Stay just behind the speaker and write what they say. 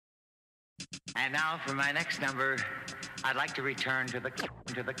And now for my next number, I'd like to return to the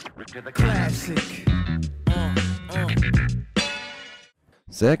Classic.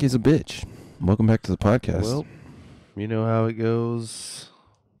 Zach is a bitch. Welcome back to the podcast. Well, you know how it goes.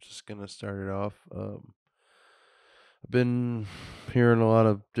 Just gonna start it off. I've been hearing a lot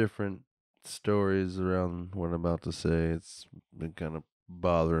of different stories around what I'm about to say. It's been kind of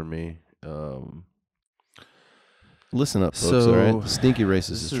bothering me. Listen up, folks, so, all right? Stinky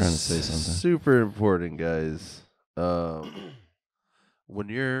Racist is This trying to say something. super important, guys. When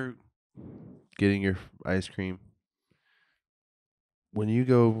you're getting your ice cream, when you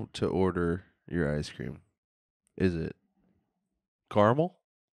go to order your ice cream, is it caramel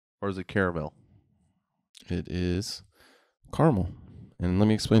or is it caramel? It is caramel. And let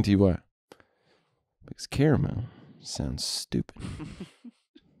me explain to you why. Because caramel sounds stupid.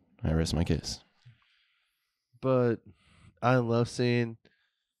 I rest my case. But I love saying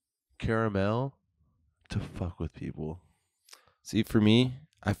caramel to fuck with people. See, for me,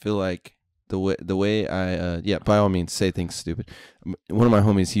 I feel like the way I by all means say things stupid. One of my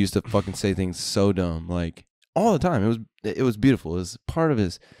homies, he used to fucking say things so dumb, like all the time. It was beautiful. It was part of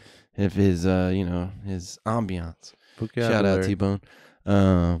his his ambiance. Shout out T-Bone.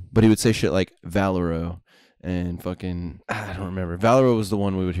 But he would say shit like Valero and fucking I don't remember. Valero was the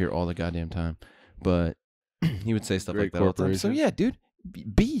one we would hear all the goddamn time, but he would say stuff like that all the time. So yeah, dude,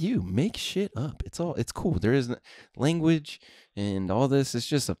 be you. Make shit up. It's cool. There is language and all this. It's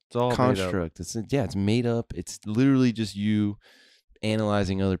just a construct. It's made up. It's literally just you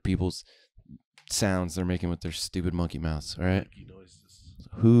analyzing other people's sounds they're making with their stupid monkey mouths. All right.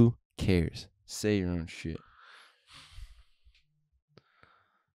 Who cares? Say your own shit.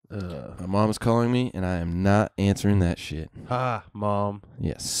 My mom's calling me, and I am not answering that shit. Ha, mom.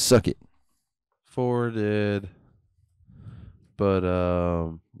 Yeah, suck it. Forwarded. But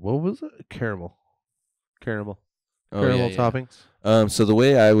what was it? Caramel toppings. So the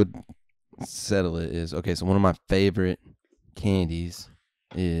way I would settle it is, okay, so one of my favorite candies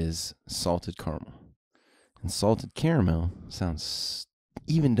is salted caramel. And salted caramel sounds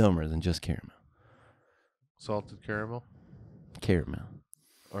even dumber than just caramel. Salted caramel Caramel.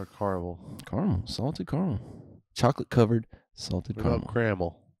 or caramel? Caramel. Salted caramel. Chocolate covered salted What caramel. about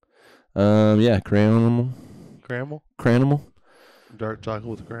caramel? Yeah, cranimal. Caramel? Cranimal. Dark chocolate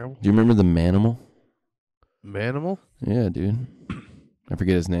with caramel? Do you remember the Manimal? Manimal? Yeah, dude. I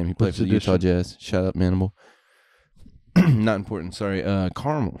forget his name. He played Which for the Utah edition? Jazz. Shout out Manimal. Not important. Sorry.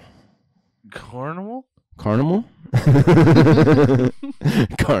 Caramel. Carnival? Carnival?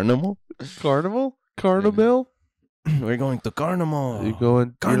 Carnival? Carnival? Carnival? We're going to Carnival. You're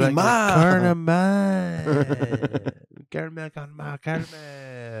going Carnival. Carnival.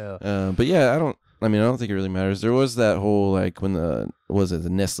 But yeah, I don't think it really matters. There was that whole, like, when the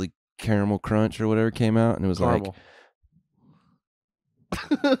Nestle Caramel Crunch or whatever came out, and it was Caramel.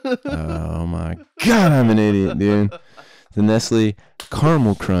 oh my God, I'm an idiot, dude. The Nestle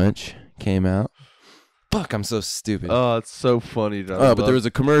Caramel Crunch came out. Fuck, I'm so stupid. Oh, it's so funny. But there was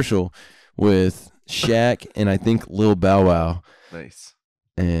a commercial with Shaq and I think Lil Bow Wow. Nice.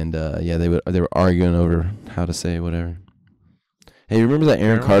 And they were arguing over how to say whatever. Hey, remember that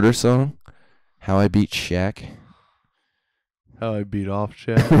Aaron Carter song? How I Beat Shaq? How I beat off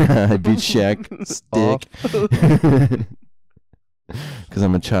Shaq. I beat Shaq stick. Because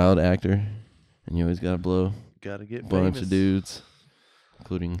I'm a child actor, and you always gotta blow Gotta get a bunch famous. of dudes,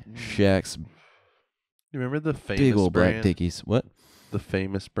 including Shaq's You remember the famous big old brand? black dickies. What? The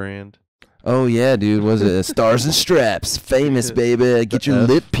famous brand. Oh yeah, dude. Was it Stars and Straps? Famous, baby. Get your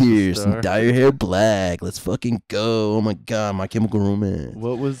lip pierced and dye your hair black. Let's fucking go. Oh my God, My Chemical Romance.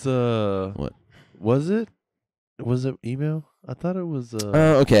 What was What? Was it? Was it email? I thought it was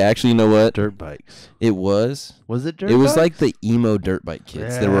okay. Actually, you know what? dirt bikes. It was. Was it dirt It was bikes? like the emo dirt bike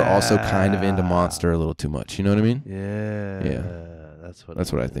kids that were also kind of into Monster a little too much. You know what I mean? Yeah. Yeah.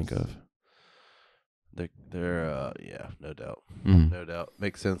 That's what I think of. They're yeah, no doubt. Mm. No doubt.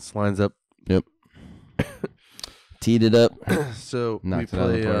 Makes sense. Lines up. Yep. Teed it up. So Knocked it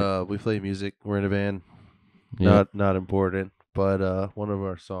out of the park. we play music. We're in a band. Yep. Not important, but one of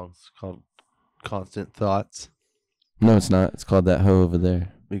our songs called Constant Thoughts. No, it's not. It's called That Hoe Over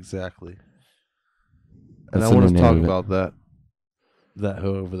There. Exactly. And That's I the want new to talk name of it. about that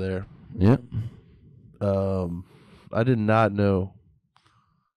hoe over there. Yep. I did not know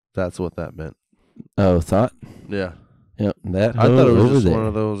that's what that meant. Oh, thought? Yeah. Yep. That I hoe thought it was over just there. one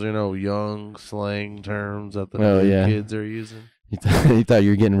of those, young slang terms that the Oh, new yeah. kids are using. You thought you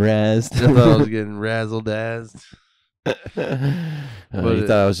were getting razzed? I thought I was getting razzle-dazzled. You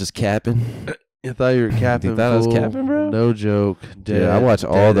thought I was just capping? I thought you were capping. thought I was fool. capping, bro? No joke. Dude, I watch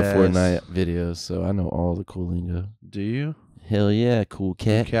all the dead Fortnite ass. videos, so I know all the cool lingo. Do you? Hell yeah, cool You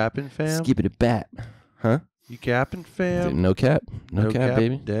cat. capping, fam? Skip it a bat. Huh? You capping, fam? Dude, no cap. No cap,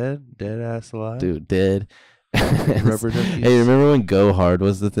 baby. Dead ass alive. Dude, dead. Rubber duckies. Hey, remember when Go Hard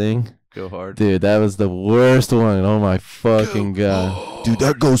was the thing? Go hard. Dude, that was the worst one. Oh my fucking god. Dude,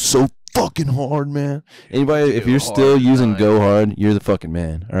 that goes so fucking hard, man. Anybody, if Go you're still hard using tonight. Go Hard, you're the fucking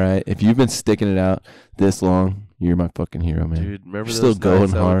man. All right? If you've been sticking it out this long, you're my fucking hero, man. Dude, remember You're those still going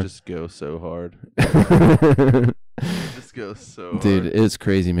nights I would hard. just go so hard. Just go so Dude, hard. it's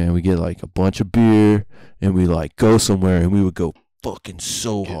crazy, man. We get like a bunch of beer and we like go somewhere and we would go fucking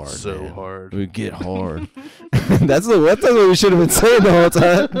so Get hard. so man. hard. We get hard. that's what we should have been saying the whole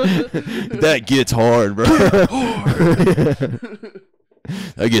time. That gets hard, bro.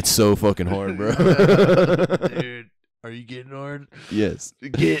 That gets so fucking hard, bro. Dude, are you getting hard? Yes.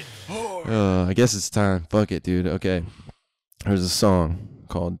 Get hard. I guess it's time. Fuck it, dude. Okay. There's a song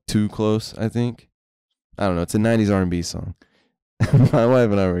called Too Close, I think. I don't know. It's a 90s R&B song. My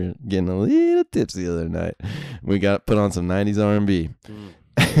wife and I were getting a little tipsy the other night. We got put on some 90s R&B.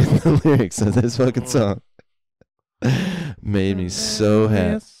 The lyrics of this fucking song made me so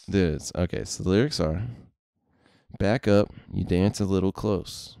happy. Dude, it's, okay, so the lyrics are, back up, you dance a little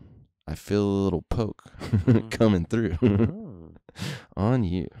close. I feel a little poke coming through on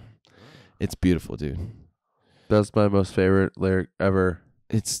you. It's beautiful, dude. That's my most favorite lyric ever.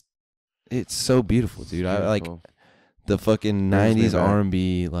 It's so beautiful, dude. I like Beautiful. the fucking Brings me 90s back.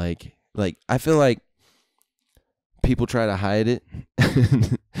 R&B, like I feel like people try to hide it.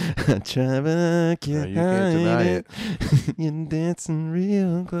 I try, but I can't you can't deny hide it. You're dancing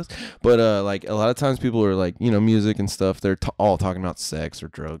real close. But like a lot of times people are like, you know, music and stuff, they're all talking about sex or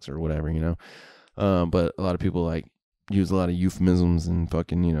drugs or whatever, you know. But a lot of people like use a lot of euphemisms and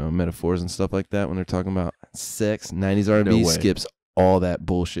fucking, you know, metaphors and stuff like that when they're talking about sex. 90s R&B way. skips all that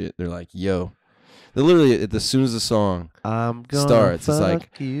bullshit. They're like, yo. They're literally, as soon as the song I'm gonna starts, it's fuck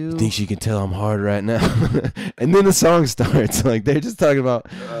like, you. think she can tell I'm hard right now. And then the song starts. Like, they're just talking about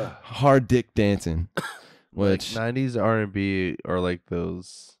hard dick dancing. Which, like 90s R&B are like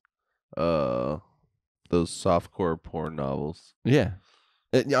those softcore porn novels. yeah.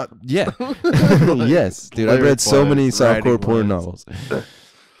 Yeah. Like, Yes, dude. I've read so many lyric-wise, writing softcore porn wise. novels.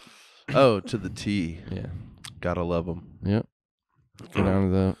 Oh, to the T. Yeah. Gotta love them. Yep.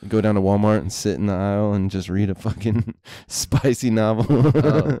 Go down to Walmart and sit in the aisle and just read a fucking spicy novel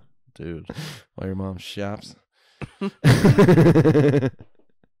Oh, dude. while your mom shops.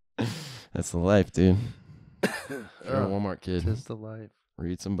 That's the life, dude. You're a Walmart kid. Tis the life.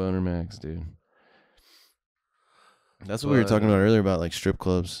 Read some boner mags, dude. That's what we were But- talking about earlier about like strip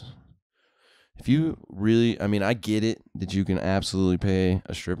clubs. If you really, I mean, I get it that you can absolutely pay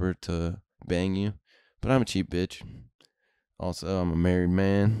a stripper to bang you, but I'm a cheap bitch. Also, I'm a married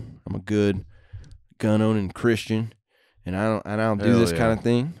man. I'm a good gun-owning Christian, and I don't do Hell this yeah. kind of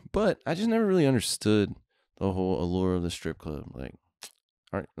thing. But I just never really understood the whole allure of the strip club.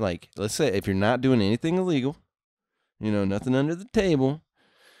 Like, let's say if you're not doing anything illegal, you know, nothing under the table,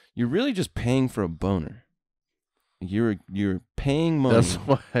 you're really just paying for a boner. You're paying money That's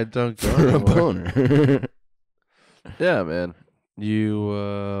why I don't go for a anymore. boner. Yeah, man. You,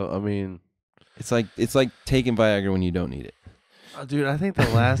 I mean, It's like taking Viagra when you don't need it. dude, I think the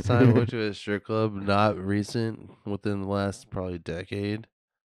last time I went to a strip club, not recent, within the last probably decade,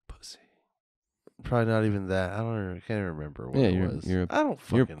 Pussy. probably not even that. I can't even remember what Yeah, it was. you're a- I don't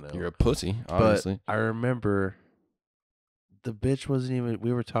fucking know. You're a pussy, obviously. But I remember the bitch wasn't even.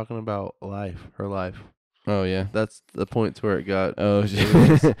 We were talking about her life. Oh yeah. That's the point to where it got. Oh, was-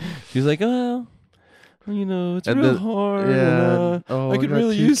 she was like, well, you know, it's And real then- hard. yeah, and, oh, I I could got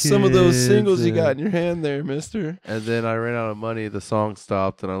really 2 use some of those kids singles you and- got in your hand there, mister. And then I ran out of money. The song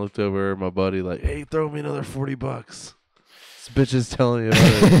stopped, and I looked over at my buddy like, "Hey, throw me another $40." This bitch is telling you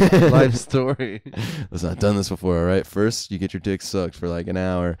about her life story. Listen, I've done this before, all right? First, you get your dick sucked for like an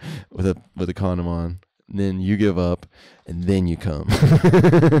hour with a condom on. Then you give up, and then you come.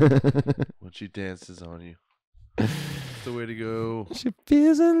 When she dances on you, it's the way to go. She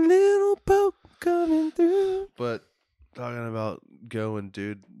feels a little poke coming through. But talking about going,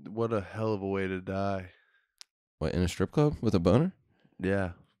 dude, what a hell of a way to die. What, in a strip club with a boner?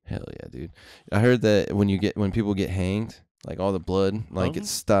 Yeah. Hell yeah, dude. I heard that when people get hanged, like all the blood, like Hung?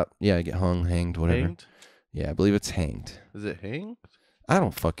 it's stopped. Yeah, get hung, hanged, whatever. Hanged? Yeah, I believe it's hanged. Is it hanged? I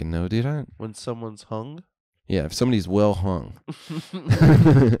don't fucking know, dude. When someone's hung? Yeah, if somebody's well hung.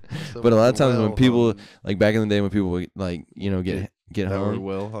 But a lot of times when people, like back in the day when people would like, you know, get hung,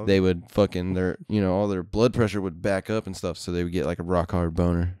 well hung. they would fucking all their blood pressure would back up and stuff, so they would get like a rock hard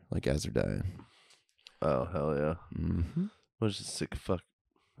boner like as they're dying. Oh, hell yeah. Mm-hmm. What's a sick fuck?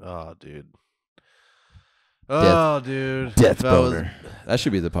 Oh, dude. Oh, dude. Death If I was- boner. That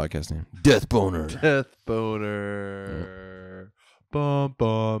should be the podcast name. Death boner. Death boner. Bum,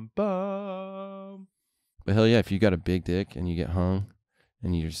 bum, bum. But hell yeah, if you got a big dick and you get hung,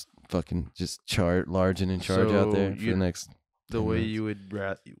 and you're just fucking large and in charge out So there for you- the next. The 10 way minutes.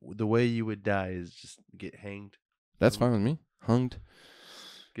 you would die is just get hanged. That's fine with me. Hunged.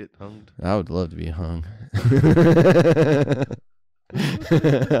 Get hunged. I would love to be hung.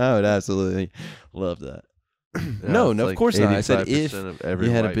 I would absolutely love that. No, it's of like course not. I said 85% if of every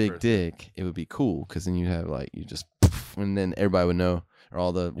you had a white big person. dick, it would be cool because then you'd have and then everybody would know, or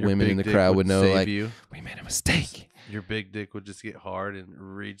all the Your women in big the dick crowd would know, save like, you. we made a mistake. Your big dick would just get hard and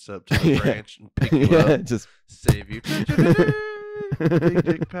reach up to the branch and pick you Yeah, up, just save you. Big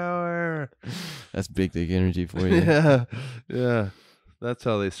dick power. that's big dick energy for you. Yeah, yeah. That's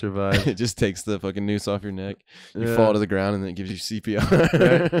how they survive. It just takes the fucking noose off your neck. You Yeah. fall to the ground and then it gives you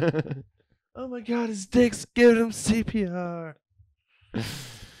CPR. Oh my God, his dick's giving him CPR.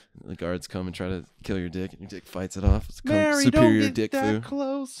 The guards come and try to kill your dick, and your dick fights it off. It's Mary, superior don't dick get that foo.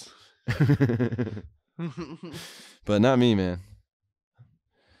 close. But not me, man.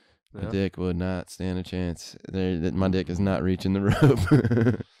 My Yeah. dick would not stand a chance. My dick is not reaching the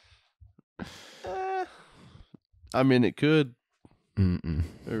rope. Eh, I mean, it could. Mm-mm.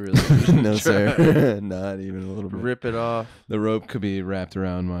 It really could. No, sir. Not even a little bit. Rip it off. The rope could be wrapped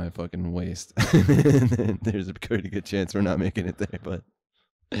around my fucking waist. There's a pretty good chance we're not making it there, but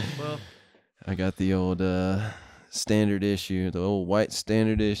Well, I got the old standard issue, the old white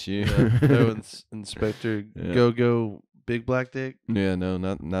standard issue. Inspector Yeah. Go Big Black Dick. Yeah, no,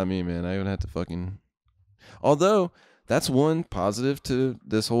 not me, man. I would have to fucking. Although that's one positive to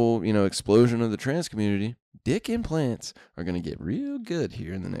this whole, explosion of the trans community. Dick implants are gonna get real good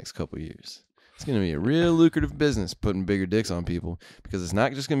here in the next couple of years. It's gonna be a real lucrative business putting bigger dicks on people because it's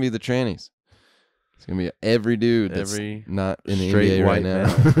not just gonna be the trannies. It's gonna be every dude that's Every not in the straight NBA right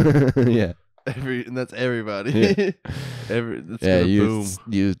white now. Yeah, and that's everybody. Yeah. That's yeah. gonna You boom.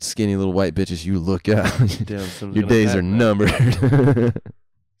 you skinny little white bitches, you look out. Damn, someone's Your gonna days are patent that. numbered.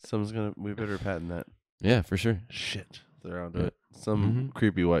 Someone's gonna. We better patent that. Yeah, for sure. Shit, they're onto Yeah. it. Some Mhm.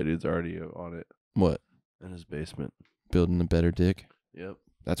 creepy white dude's already on it What? in his basement. Building a better dick. Yep.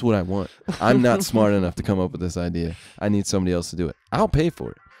 That's what I want. I'm not smart enough to come up with this idea. I need somebody else to do it. I'll pay for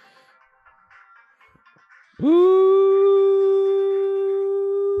it.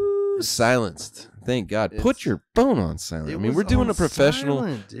 Ooh, silenced. Thank God. Put It's- your phone on silent. It I mean, was we're doing on a professional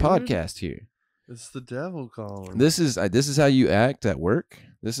silent, dude. podcast here. It's the devil calling. This is how you act at work.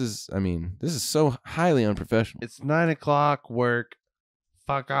 This is so highly unprofessional. It's 9 o'clock. Work.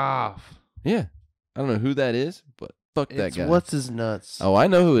 Fuck off. Yeah. I don't know who that is, but fuck that It's guy. what's his nuts. Oh, I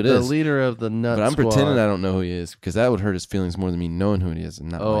know who it the is. leader of the nuts. But I'm pretending squad. I don't know who he is because that would hurt his feelings more than me knowing who he is and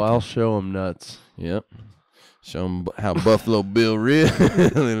not Oh, liking I'll him. show him nuts. Yep. Show him how Buffalo Bill really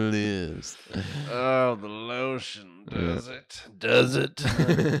lives. Oh, the lotion does it. Does it?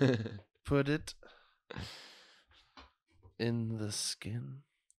 Put it in the skin.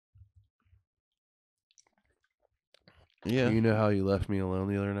 Yeah. You know how you left me alone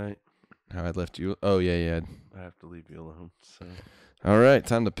the other night? How I left you. Oh, yeah. I have to leave you alone. So All right.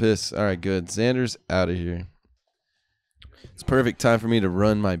 Time to piss. All right, good. Xander's out of here. It's perfect time for me to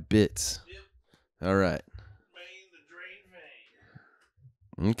run my bits. All right.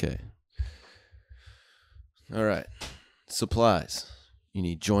 Okay. All right. Supplies. You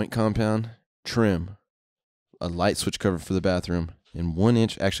need joint compound, trim, a light switch cover for the bathroom, and 1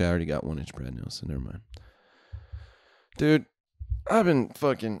 inch. Actually, I already got 1 inch brad nails, so never mind. Dude, I've been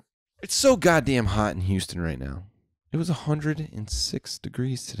fucking. It's so goddamn hot in Houston right now. It was 106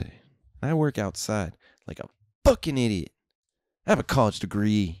 degrees today. I work outside like a fucking idiot. I have a college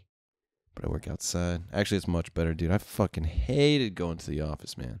degree, but I work outside. Actually, it's much better, dude. I fucking hated going to the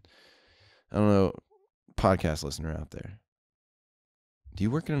office, man. I don't know, podcast listener out there. Do you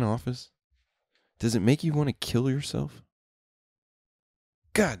work in an office? Does it make you want to kill yourself?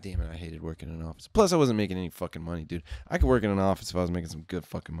 God damn it, I hated working in an office. Plus, I wasn't making any fucking money, dude. I could work in an office if I was making some good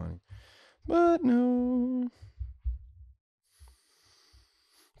fucking money. But no.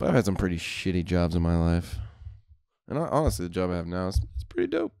 But I've had some pretty shitty jobs in my life. And honestly, the job I have now is pretty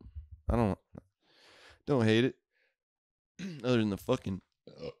dope. I don't hate it. Other than the fucking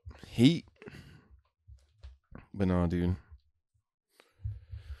heat. But no, dude.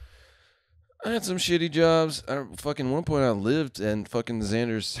 I had some shitty jobs. One point I lived in fucking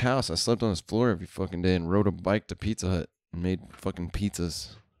Xander's house. I slept on his floor every fucking day and rode a bike to Pizza Hut and made fucking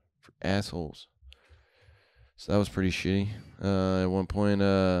pizzas for assholes. So that was pretty shitty. At one point,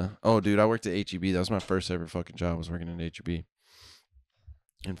 oh, dude, I worked at HEB. That was my first ever fucking job. Was working at HEB.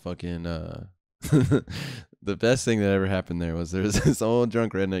 And fucking, the best thing that ever happened there was there was this old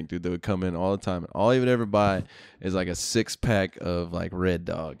drunk redneck dude that would come in all the time. And all he would ever buy is like a 6-pack of like Red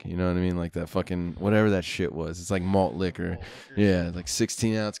Dog. You know what I mean? Like that fucking, whatever that shit was. It's like malt liquor. Yeah, like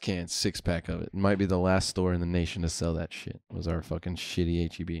 16-ounce cans, 6-pack of it. It might be the last store in the nation to sell that shit. Was our fucking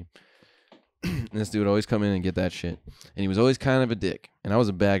shitty HEB. And this dude would always come in and get that shit. And he was always kind of a dick. And I was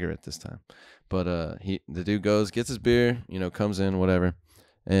a bagger at this time. But the dude goes, gets his beer, comes in, whatever.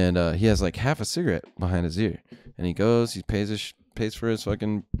 And he has like half a cigarette behind his ear. And he goes, he pays for his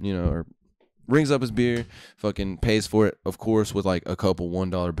fucking, or rings up his beer, fucking pays for it, of course, with like a couple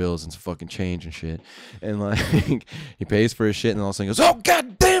 $1 bills and some fucking change and shit. And like he pays for his shit, and all of a sudden goes, "Oh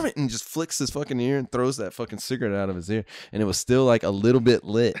god damn it!" and just flicks his fucking ear and throws that fucking cigarette out of his ear. And it was still like a little bit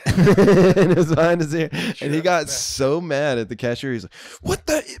lit, and it was behind his ear. And he got so mad at the cashier. He's like, "What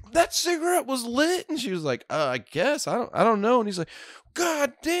that cigarette was lit?" And she was like, "I guess I don't know." And he's like,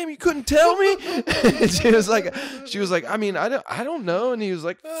 "God damn, you couldn't tell me?" And she was like, "I mean, I don't know." And he was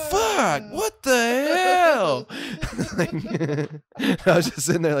like, "Fuck, what the hell?" Like, I was just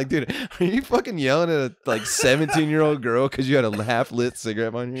sitting there like, dude, are you fucking yelling at a like 17-year-old girl because you had a half-lit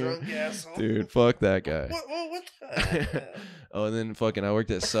cigarette on you? Drunk asshole. Dude, fuck that guy. What the hell? Oh, and then fucking I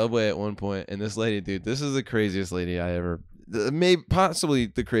worked at Subway at one point, and this lady, dude, this is the craziest lady I ever, maybe possibly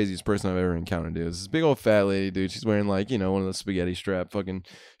the craziest person I've ever encountered, dude. This big old fat lady, dude. She's wearing like, one of those spaghetti strap fucking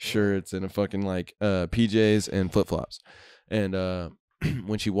shirts and a fucking like PJs and flip-flops. And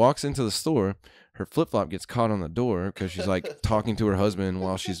when she walks into the store, her flip-flop gets caught on the door because she's like talking to her husband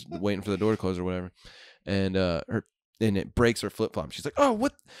while she's waiting for the door to close or whatever. And and it breaks her flip-flop. She's like, "Oh,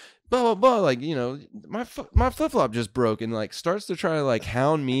 what?" Blah blah blah, like my flip flop just broke, and like starts to try to like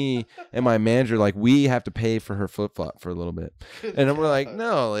hound me and my manager, like we have to pay for her flip flop for a little bit, and we're like,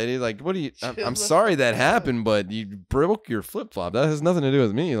 "No, lady, like what do you? I'm sorry that happened, but you broke your flip flop. That has nothing to do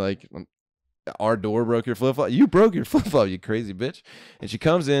with me. Like our door broke your flip flop. You broke your flip flop, you crazy bitch." And she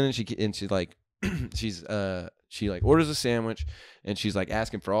comes in and she like she like orders a sandwich, and she's like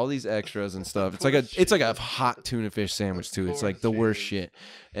asking for all these extras and stuff. It's like a hot tuna fish sandwich too. It's like the worst shit.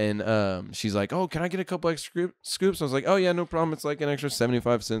 And she's like, "Oh, can I get a couple extra scoops?" I was like, "Oh yeah, no problem. It's like an extra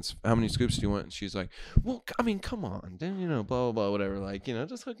 75 cents. How many scoops do you want?" And she's like, "Well, I mean, come on, then blah blah blah, whatever. Like,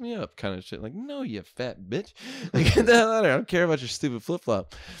 just hook me up, kind of shit." Like, "No, you fat bitch. Like, get the hell out of here. I don't care about your stupid flip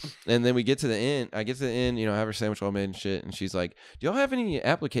flop." And then we get to the end. I get to the end. I have her sandwich all made and shit. And she's like, "Do y'all have any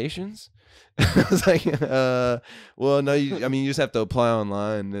applications?" I was like, "Well, no, you just have to apply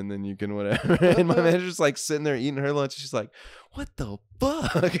online, and then you can whatever." And my manager's like sitting there eating her lunch. She's like, "What the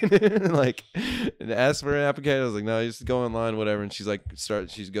fuck?" And like, and asked for an application. I was like, "No, you just go online, whatever." And she's like,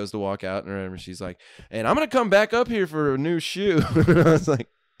 she goes to walk out, and whatever. She's like, "And I'm gonna come back up here for a new shoe." And I was like,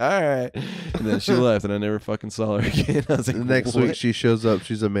 "All right." And then she left, and I never fucking saw her again. I was like, Next week she shows up.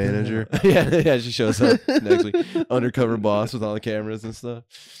 She's a manager. yeah, she shows up next week, undercover boss with all the cameras and stuff.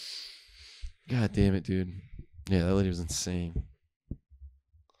 God damn it, dude. Yeah, that lady was insane.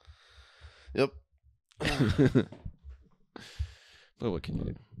 Yep. But what can you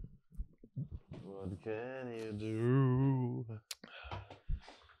do? What can you do?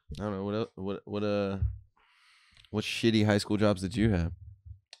 I don't know. What shitty high school jobs did you have?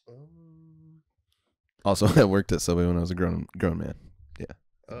 Also, I worked at Subway when I was a grown man. Yeah.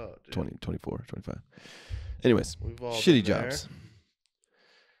 Oh, dude. 20, 24, 25. Anyways, We've all shitty been there. jobs.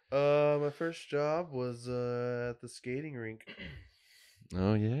 My first job was at the skating rink.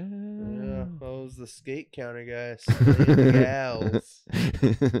 Oh yeah. Yeah, I was the skate counter guy. Slaying gals.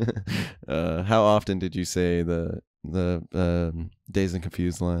 How often did you say the Dazed and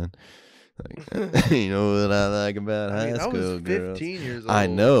Confused line? Like, you know what I like about high I school was 15 girls? years old. I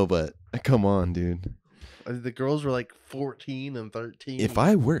know, but come on, dude. The girls were like 14 and 13. If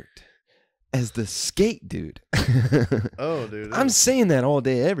I worked as the skate dude, oh, dude, I'm saying that all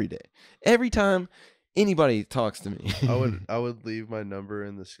day, every day, every time anybody talks to me. I would leave my number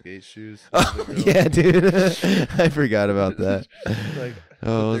in the skate shoes. Oh yeah, dude. I forgot about that. Like,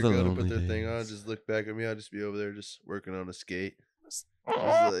 oh, they're the gonna lonely put their days. thing on, just look back at me. I'll just be over there, just working on a skate.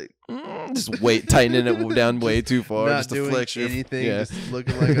 Like, just tightening it down way too far, not just to doing flex your anything, yeah. just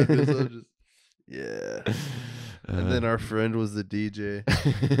looking like I'm just yeah. And then our friend was the DJ,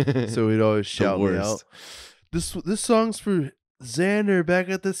 so he'd always shout me out. This song's for Xander back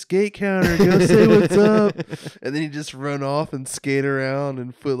at the skate counter. Go say what's up. And then he'd just run off and skate around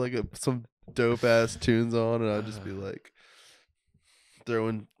and put like some dope ass tunes on, and I'd just be like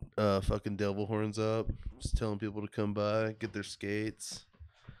throwing fucking devil horns up, just telling people to come by, get their skates.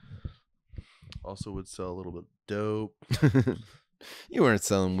 Also would sell a little bit of dope. You weren't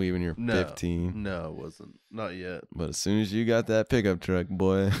selling weed when you were No, 15. No, it wasn't. Not yet. But as soon as you got that pickup truck,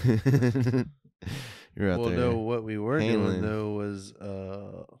 boy, you're out Well, there. no, what we were handling. doing though was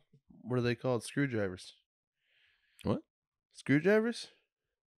what are they called? Screwdrivers. What? Screwdrivers?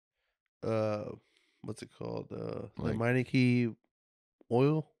 What's it called? The Like- Meineke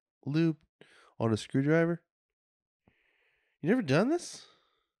oil lube on a screwdriver. You never done this?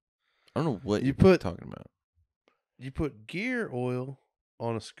 I don't know what You you're put- talking about. You put gear oil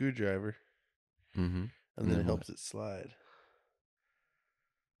on a screwdriver, Mm-hmm. and then then it what? helps it slide.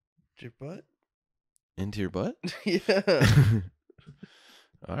 Your butt? Into your butt? Yeah.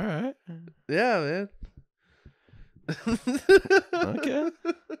 All right. Yeah, man. Okay.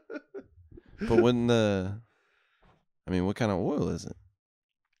 But when what kind of oil is it?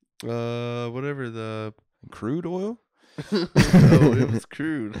 Whatever the. Crude oil? No, it was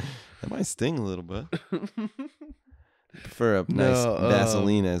crude. That might sting a little bit. Prefer a No, nice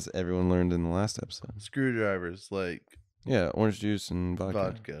Vaseline, as everyone learned in the last episode. Screwdrivers, like Yeah, orange juice and vodka.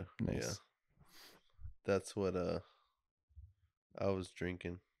 vodka. Nice. Yeah. That's what I was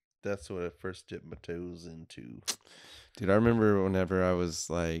drinking. That's what I first dipped my toes into. Dude, I remember whenever I was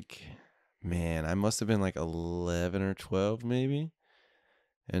like, man, I must have been like 11 or 12 maybe.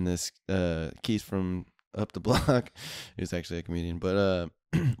 And this Keith from up the block, he was actually a comedian, but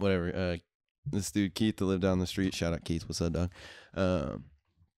whatever. This dude Keith that lived down the street, shout out Keith, what's up, dog?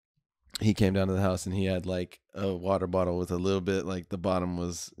 He came down to the house and he had like a water bottle with a little bit, like the bottom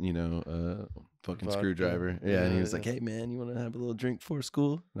was, fucking Vodka. screwdriver. Yeah, and he was Yeah. like, "Hey man, you want to have a little drink before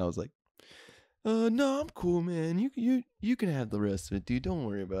school?" And I was like, "No, I'm cool, man. You can have the rest of it, dude. Don't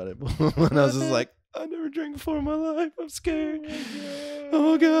worry about it." And I was just like, "I never drank before in my life. I'm scared.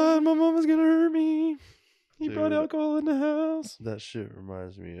 Oh God, my mama's gonna hurt me. He brought Dude. alcohol in the house." That shit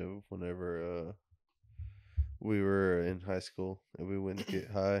reminds me of whenever we were in high school and we went to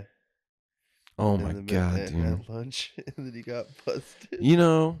get high. Oh in my the God, mid- dude. At lunch, and then he got busted. You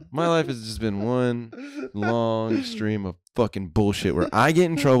know, my life has just been one long stream of fucking bullshit where I get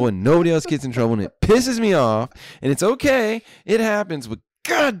in trouble and nobody else gets in trouble and it pisses me off. And it's okay. It happens, but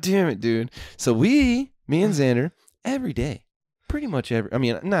God damn it, dude. So me and Xander, every day, pretty much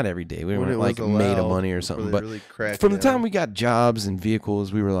not every day. We When weren't it like was made of allowed, money or before something. they But really cracked from the time down. we got jobs and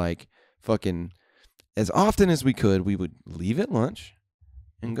vehicles, we were like fucking, as often as we could, we would leave at lunch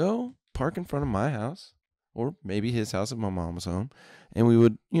and go park in front of my house. Or maybe his house if my mom was home. And we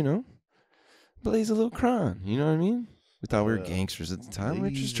would, blaze a little crime. You know what I mean? We thought we were Yeah. gangsters at the time. We were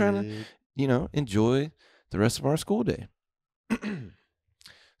just Leave trying to, it. enjoy the rest of our school day.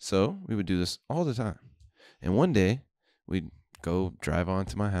 So we would do this all the time. And one day we'd go drive on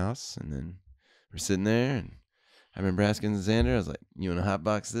to my house. And then we're sitting there. And I remember asking Xander, I was like, "You want to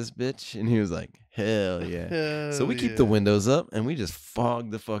hotbox this bitch?" And he was like, "Hell yeah." So we keep the windows up and we just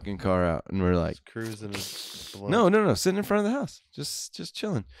fog the fucking car out, and we're like, Just cruising. And no, sitting in front of the house, just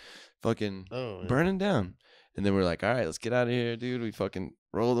chilling, fucking Oh, yeah. burning down. And then we're like, all right, let's get out of here, dude. We fucking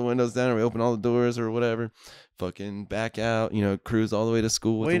roll the windows down, or we open all the doors or whatever, fucking back out, cruise all the way to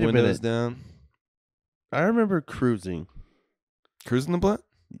school with Wait the a windows minute. down. I remember cruising. Cruising the blunt?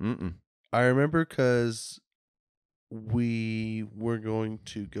 Mm-mm. I remember because we were going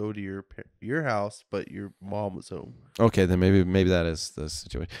to go to your house, but your mom was home. Okay, then maybe that is the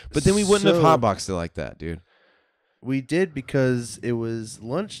situation. But then we wouldn't have So- hotboxed it like that, dude. We did because it was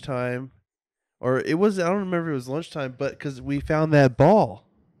lunchtime, or it was, I don't remember if it was lunchtime, but because we found that ball.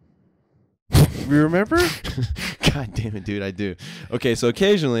 You remember? God damn it, dude, I do. Okay, so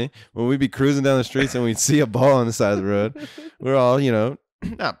occasionally when we'd be cruising down the streets and we'd see a ball on the side of the road, we're all,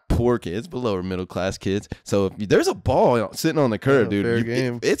 not poor kids, but lower middle class kids. So if there's a ball sitting on the curb, Yeah, dude, fair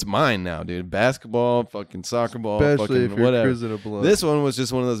game. it's mine now, dude. Basketball, fucking soccer ball, Especially fucking if you're whatever. cruising a blunt. This one was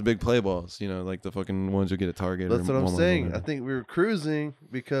just one of those big play balls, like the fucking ones you get at Target. That's or what I'm Walmart or saying. I whatever. think we were cruising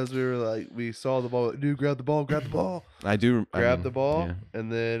because we were like, we saw the ball. Dude, grab the ball, grab the ball. I do Grab the ball, Yeah.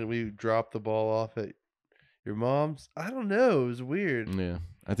 and then we dropped the ball off at your mom's. I don't know. It was weird. Yeah,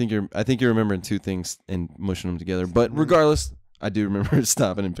 I think you're remembering two things and mushing them together. But regardless, I do remember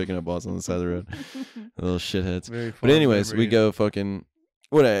stopping and picking up balls on the side of the road. Little shitheads. Very But fond anyways, we memories. go fucking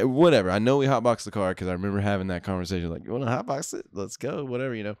whatever. I know we hotbox the car because I remember having that conversation. Like, you want to hotbox it? Let's go.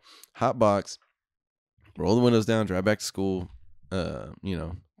 Whatever, Hotbox. Roll the windows down. Drive back to school.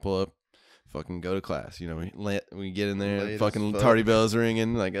 Pull up. Fucking go to class. We get in there. Late as Fucking fuck. tardy bells ring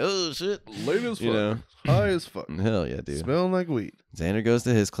and like, oh shit. Late as fuck. You know. High as fuck. Hell yeah, dude. Smelling like weed. Xander goes to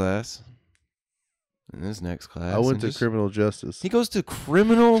his class. In his next class. I went and to just- criminal justice. He goes to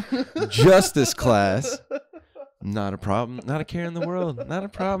criminal justice class. Not a problem. Not a care in the world. Not a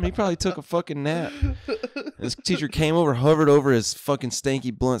problem. He probably took a fucking nap. His teacher came over, hovered over his fucking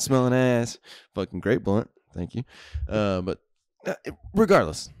stanky blunt smelling ass. Fucking great blunt. Thank you. But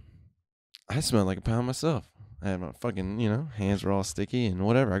regardless, I smelled like a pound myself. I had my fucking, hands were all sticky and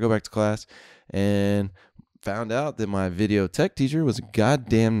whatever. I go back to class and found out that my video tech teacher was a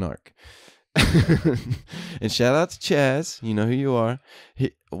goddamn narc. And shout out to Chaz. You know who you are.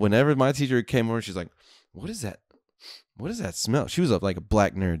 Whenever my teacher came over, she's like, what is that? What does that smell? She was like a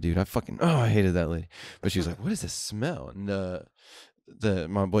black nerd, dude. I hated that lady. But she was like, what is this smell? And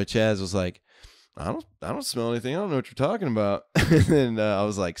my boy Chaz was like, I don't smell anything. I don't know what you're talking about. And I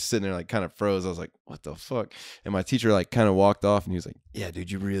was like sitting there like kind of froze. I was like, what the fuck? And my teacher like kind of walked off and he was like, yeah,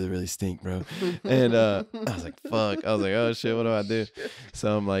 dude, you really, really stink, bro. And I was like, fuck. I was like, oh shit, what do I do?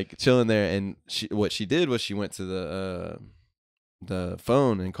 So I'm like chilling there. And what she did was she went to the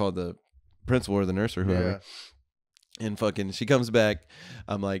phone and called the principal or the nurse or whoever. Yeah. And fucking she comes back.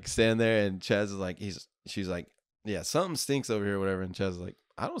 I'm like standing there and Chaz is like, she's like, yeah, something stinks over here or whatever. And Chaz is like,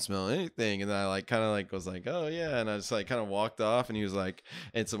 I don't smell anything. And then I like kind of like was like, oh yeah. And I just like kind of walked off and he was like,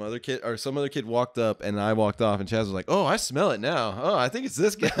 and some other kid walked up and I walked off and Chaz was like, oh, I smell it now. Oh, I think it's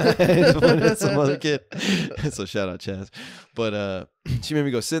this guy. Some other kid. So shout out Chaz. But she made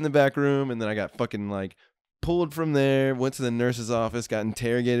me go sit in the back room and then I got fucking like pulled from there, went to the nurse's office, got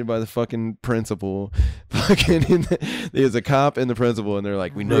interrogated by the fucking principal. Fucking, there's a cop and the principal, and they're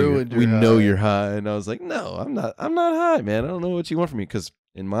like, "We know you're high." And I was like, "No, I'm not high, man. I don't know what you want from me." Because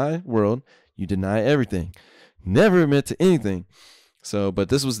in my world, you deny everything, never admit to anything. So, but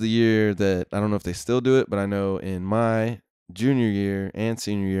this was the year that I don't know if they still do it, but I know in my junior year and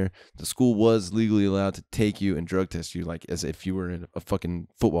senior year, the school was legally allowed to take you and drug test you, like as if you were a fucking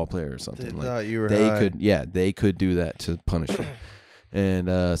football player or something. They like thought you were they high. they could do that to punish you.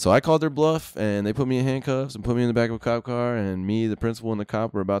 And so I called their bluff, and they put me in handcuffs and put me in the back of a cop car. And me, the principal, and the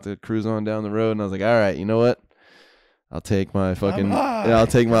cop were about to cruise on down the road. And I was like, "All right, you know what? I'll take my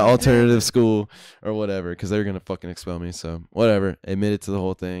alternative school or whatever, because they're gonna fucking expel me." So whatever, admitted to the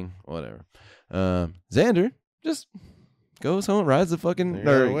whole thing, whatever. Xander just goes home, rides the fucking,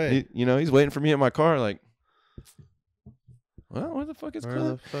 he's waiting for me at my car, like, well, where the fuck is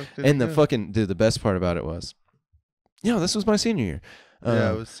Clint? And the fucking dude, the best part about it was, this was my senior year.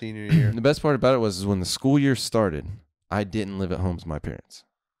 Yeah, it was senior year. The best part about it was when the school year started, I didn't live at home with my parents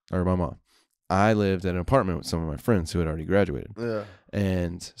or my mom. I lived at an apartment with some of my friends who had already graduated. Yeah.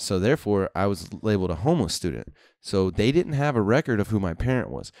 And so therefore I was labeled a homeless student. So they didn't have a record of who my parent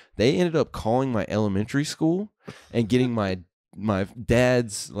was. They ended up calling my elementary school and getting my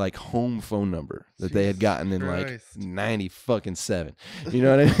dad's like home phone number that they had gotten in like 97. You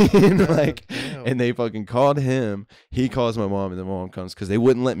know what I mean? Like, and they fucking called him. He calls my mom, and the mom comes because they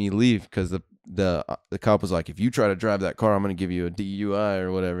wouldn't let me leave because the cop was like, if you try to drive that car, I'm gonna give you a DUI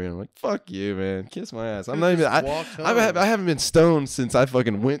or whatever. And I'm like, fuck you, man, kiss my ass. I'm not even. I haven't been stoned since I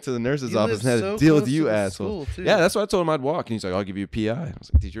fucking went to the nurse's office and had to deal with you, asshole. Yeah, that's why I told him I'd walk, and he's like, I'll give you a PI. I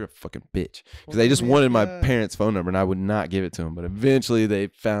was like, dude, you're a fucking bitch, because they just wanted my parents' phone number, and I would not give it to them. But eventually, they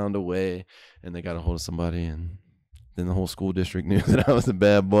found a way, and they got a hold of somebody, and then the whole school district knew that I was a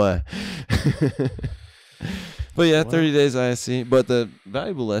bad boy. But yeah, 30 days ISC. But the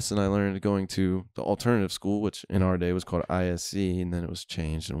valuable lesson I learned going to the alternative school, which in our day was called ISC, and then it was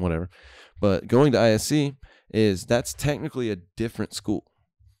changed and whatever. But going to ISC is that's technically a different school.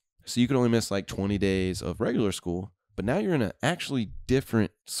 So you can only miss like 20 days of regular school, but now you're in an actually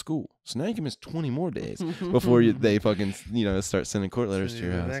different school. So now you can miss 20 more days before they fucking, start sending court letters to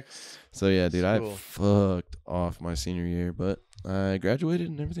your house. So yeah, dude, I fucked off my senior year, but I graduated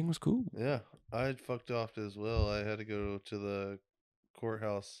and everything was cool. Yeah. I fucked off as well. I had to go to the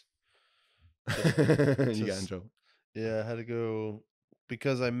courthouse. You got in trouble. Yeah, I had to go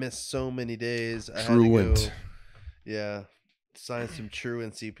because I missed so many days. I Truant. had to go, sign some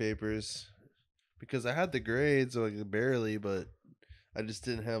truancy papers because I had the grades like barely, but I just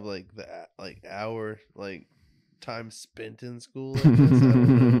didn't have like the hour time spent in school. I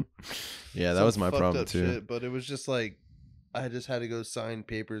don't know. Yeah, that was my problem too. Shit, but it was just like, I just had to go sign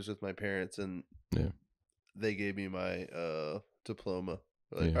papers with my parents, and they gave me my diploma.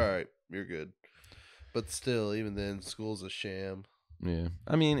 Like, all right, you're good. But still, even then, school's a sham. Yeah,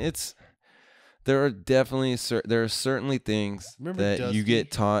 I mean, there are certainly things that you get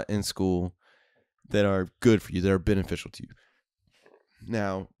taught in school that are good for you, that are beneficial to you.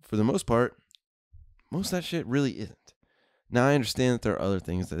 Now, for the most part, most of that shit really isn't. Now, I understand that there are other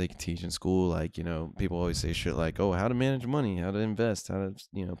things that they can teach in school, like, people always say shit like, oh, how to manage money, how to invest, how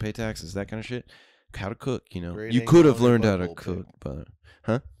to, pay taxes, that kind of shit, how to cook, you could have learned how to cook, but,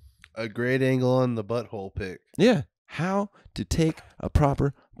 huh? A great angle on the butthole pick. Yeah, how to take a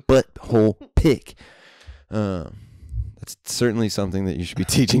proper butthole pick. That's certainly something that you should be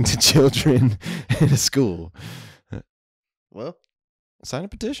teaching to children in a school. Well, Sign a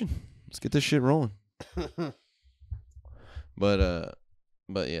petition. Let's get this shit rolling. But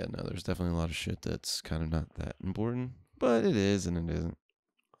yeah, no, there's definitely a lot of shit that's kind of not that important, but it is and it isn't.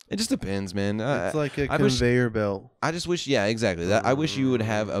 It just depends, man. it's like a I wish- conveyor belt. I just wish, yeah, exactly. That I wish you would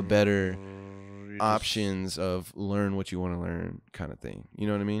have a better options of learn what you want to learn kind of thing. You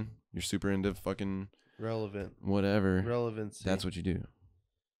know what I mean? You're super into fucking Relevant. whatever. Relevancy. That's what you do.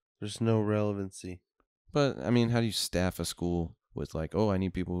 There's no relevancy. But I mean, how do you staff a school with like, oh, I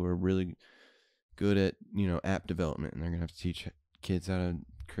need people who are really good at, app development, and they're gonna have to teach kids how to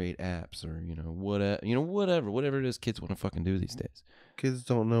create apps, or whatever it is kids want to fucking do these days. Kids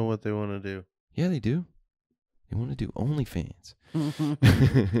don't know what they want to do. Yeah, they do. They want to do OnlyFans.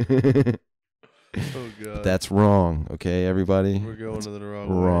 Oh god. But that's wrong, okay, everybody? We're going That's to the wrong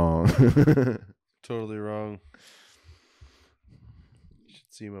way. wrong. Totally wrong. You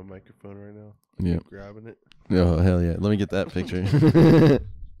should see my microphone right now. Yeah. Keep grabbing it. Oh, hell yeah. Let me get that picture.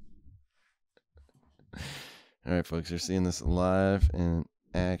 All right, folks, you're seeing this live in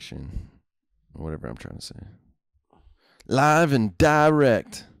action. Or whatever I'm trying to say. Live and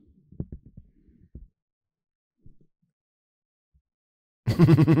direct.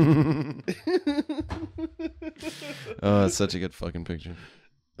 Oh, it's such a good fucking picture.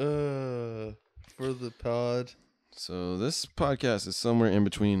 For the pod. So this podcast is somewhere in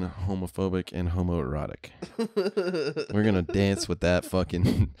between homophobic and homoerotic. We're gonna dance with that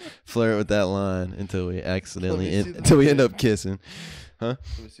fucking flirt with that line until we until we end up kissing. Huh?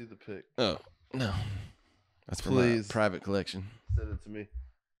 Let me see the pic. Oh no, that's for Please. my private collection. Send it to me.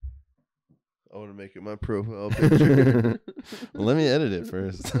 I want to make it my profile picture. Well, let me edit it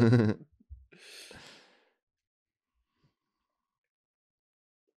first.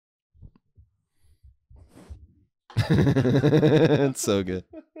 It's so good.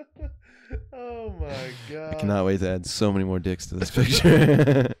 Oh my god. I cannot wait to add so many more dicks to this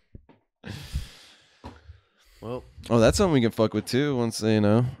picture. Well, oh, that's something we can fuck with too. Once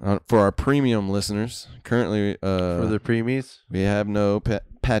for our premium listeners, currently, for the preemies, we have no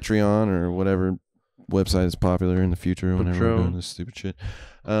Patreon or whatever website is popular in the future whenever we're doing this stupid shit.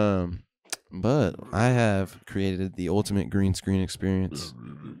 But I have created the ultimate green screen experience.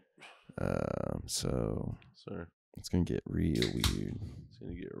 So sir, it's gonna get real weird. It's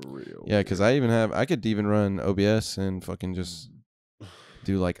gonna get real. Yeah, because I could even run OBS and fucking just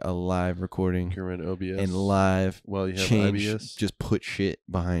do like a live recording. You can run OBS and live while you have change, IBS. just put shit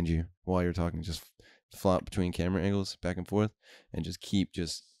behind you while you're talking. Just flop between camera angles back and forth, and just keep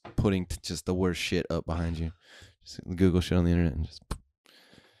just putting just the worst shit up behind you. Just Google shit on the internet and just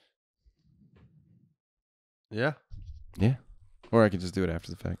Yeah. Or I could just do it after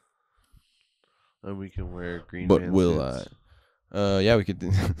the fact. And we can wear green. But man will suits. I? Yeah, we could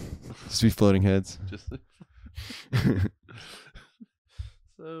do just be floating heads. Just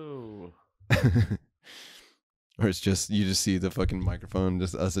so. Or it's just you just see the fucking microphone,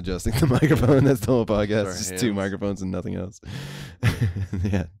 just us adjusting the microphone. That's the whole podcast. Our Just hands. 2 microphones and nothing else.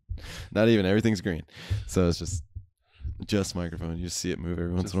 Yeah, not even everything's green, so it's just microphone. You just see it move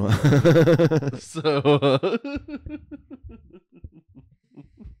every once in a while. So.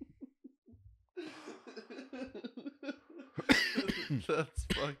 That's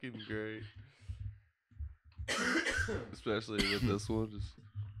fucking great. Especially with this one. Just.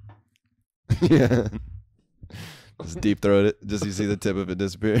 Yeah. Just deep throat it. Just you see the tip of it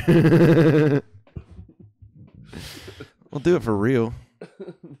disappear. We'll do it for real. I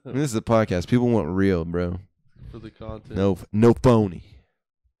mean, this is a podcast. People want real, bro. For the content. No phony.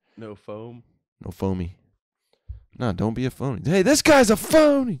 No foam. No foamy. Nah, don't be a phony. Hey, this guy's a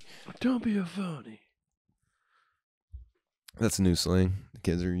phony. Don't be a phony. That's new slang the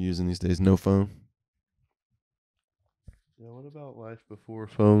kids are using these days. No phone. Yeah, what about life before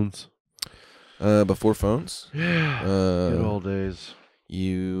phones? Before phones? Yeah. Good old days.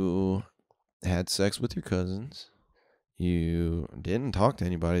 You had sex with your cousins. You didn't talk to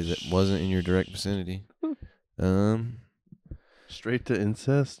anybody that wasn't in your direct vicinity. Straight to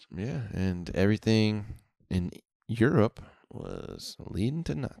incest? Yeah, and everything in Europe was leading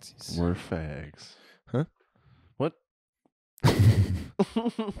to Nazis. We're fags. Huh? What?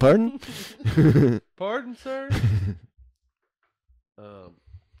 Pardon? Pardon, sir?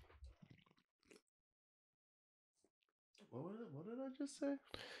 What did I just say? You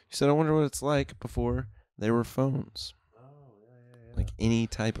said, I wonder what it's like before there were phones. Oh, yeah. Like any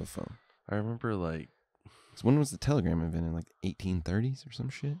type of phone. I remember, like, So when was the telegram invented? Like 1830s or some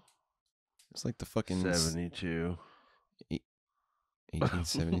shit? It's like the fucking 72.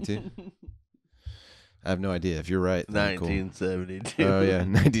 1872. I have no idea. If you're right, then cool. 1972. Oh yeah,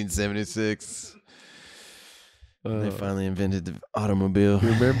 1976. They finally invented the automobile.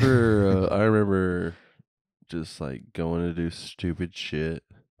 Remember? I remember just like going to do stupid shit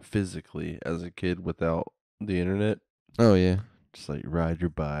physically as a kid without the internet. Oh yeah. Just like ride your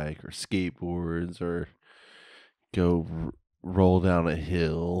bike or skateboards or go roll down a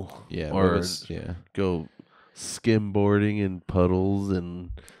hill. Yeah. Or yeah. go skimboarding in puddles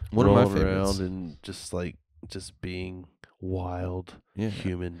and One of my rolling favorites. around and just being wild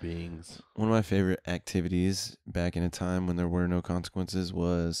human beings. One of my favorite activities back in a time when there were no consequences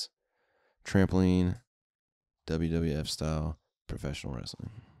was trampoline, WWF style professional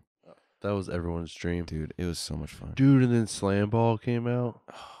wrestling. That was everyone's dream. Dude, it was so much fun. Dude, and then Slam Ball came out.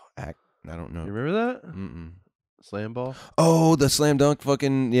 I don't know. You remember that? Mm-mm. Slam Ball? Oh, the slam dunk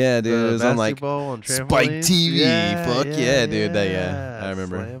fucking, yeah, dude. The it was on like on Spike trampolines? TV. Yeah, Fuck yeah, dude. yeah. I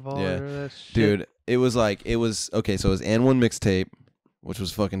remember. Slam Ball, yeah. remember that shit? Dude, it was okay, so it was and one mixtape, which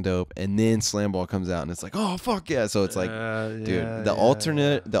was fucking dope, and then Slam Ball comes out and it's like, oh fuck yeah. So it's like, dude, the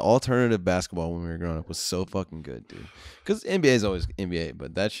alternative basketball when we were growing up was so fucking good, dude. Because NBA is always NBA,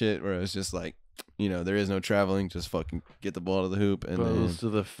 but that shit where it was just like, there is no traveling, just fucking get the ball to the hoop and Blows to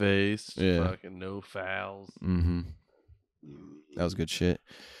the face. Yeah. Fucking no fouls. Mm-hmm. That was good shit.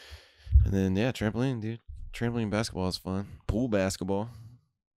 And then trampoline, dude. Trampoline basketball is fun. Pool basketball.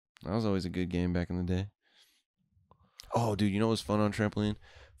 That was always a good game back in the day. Oh, dude, you know what was fun on trampoline?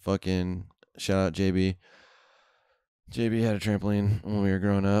 Fucking shout out JB. JB had a trampoline when we were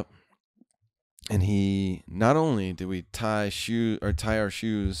growing up. And he, not only did we tie our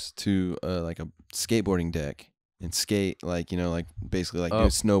shoes to like a skateboarding deck and skate, like, basically like do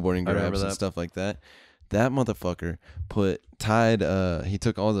snowboarding grabs and stuff like that. That motherfucker he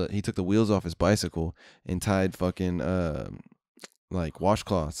took the wheels off his bicycle and tied fucking like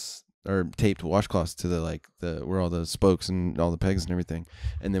washcloths or taped washcloths to the where all the spokes and all the pegs and everything.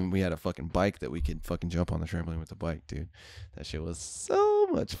 And then we had a fucking bike that we could fucking jump on the trampoline with the bike, dude. That shit was so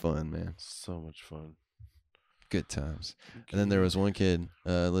much fun, man. So much fun. Good times. Okay. And then there was one kid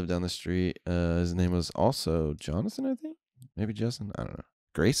lived down the street. His name was also Jonathan, I think. Maybe Justin. I don't know.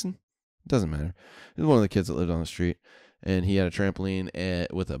 Grayson? Doesn't matter. He was one of the kids that lived on the street, and he had a trampoline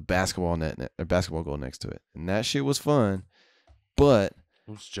with a basketball goal next to it, and that shit was fun. But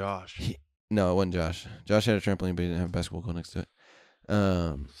it was Josh. No, it wasn't Josh. Josh had a trampoline, but he didn't have a basketball goal next to it.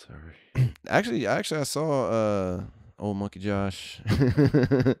 Sorry. Actually, I saw old Monkey Josh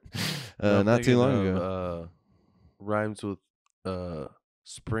not too long ago. Rhymes with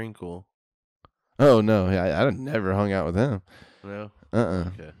sprinkle. Oh no, I never hung out with him. No.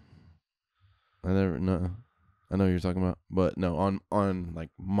 Okay. I never no. I know what you're talking about, but no, on like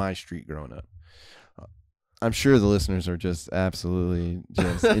my street growing up. I'm sure the listeners are just absolutely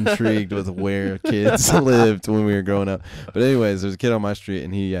just intrigued with where kids lived when we were growing up. But anyways, there's a kid on my street,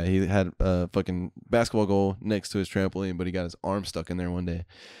 and he had a fucking basketball goal next to his trampoline, but he got his arm stuck in there one day,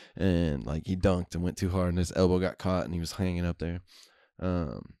 and like he dunked and went too hard, and his elbow got caught, and he was hanging up there.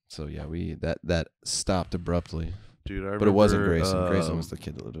 So yeah, that stopped abruptly. Dude, I remember, but it wasn't Grayson. Grayson was the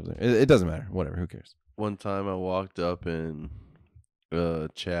kid that lived over there. It doesn't matter. Whatever. Who cares? One time I walked up and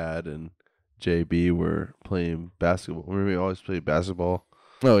Chad and JB were playing basketball. Remember we always played basketball?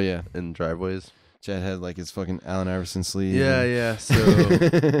 Oh, yeah. In driveways. Chad had like his fucking Allen Iverson sleeve. Yeah. So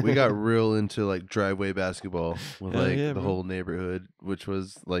we got real into like driveway basketball with the whole neighborhood, which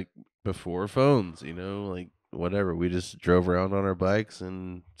was like before phones, like whatever. We just drove around on our bikes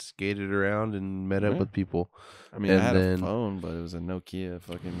and skated around and met up with people. I mean, I had a phone, but it was a Nokia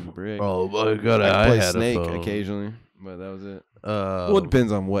fucking brick. Oh my god, I had Snake a phone occasionally, but that was it. Well, it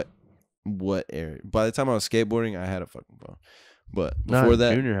depends on what area. By the time I was skateboarding, I had a fucking phone, but before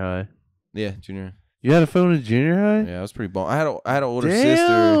that, junior high. Yeah, junior high. You had a phone in junior high? Yeah, I was pretty I had an older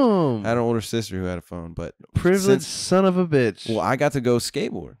sister. I had an older sister who had a phone, but privileged son of a bitch. Well, I got to go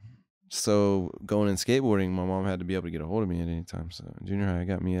skateboard. So going and skateboarding, my mom had to be able to get a hold of me at any time. So in junior high, I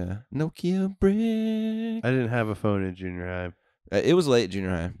got me a Nokia brick. I didn't have a phone in junior high. It was late junior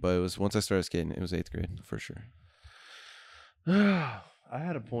high, but it was once I started skating. It was 8th grade for sure. I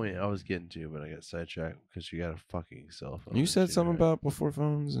had a point I was getting to, but I got sidetracked because you got a fucking cell phone. You said something about before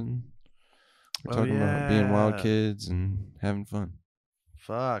phones, and we're talking about being wild kids and having fun.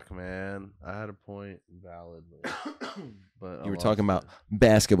 Fuck, man. I had a point validly. But you were talking about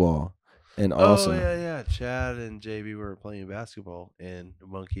basketball. And also, yeah. Chad and JB were playing basketball, and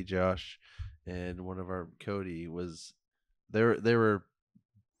Monkey Josh and one of our Cody was they were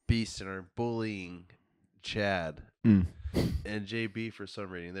beasts and are bullying Chad Mm. and JB for some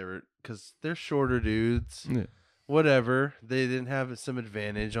reason. Because they're shorter dudes. Yeah. Whatever. They didn't have some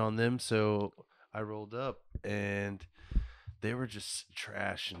advantage on them, so I rolled up and they were just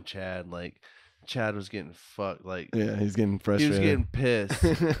trashing Chad. Like Chad was getting fucked. Like Yeah, he's getting he frustrated. was getting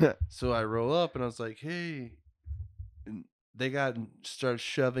pissed. So I roll up and I was like, "Hey," and they started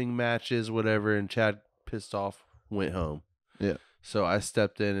shoving matches, whatever. And Chad, pissed off, went home. Yeah. So I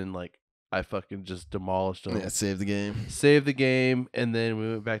stepped in and like I fucking just demolished him. Yeah, save the game. Saved the game, and then we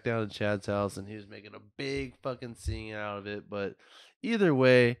went back down to Chad's house, and he was making a big fucking scene out of it. But either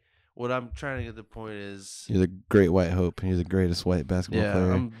way, what I'm trying to get the point is, You're the great white hope. You're the greatest white basketball yeah,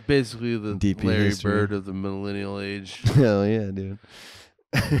 player. I'm basically the DP Larry history. Bird of the millennial age. Hell yeah, dude.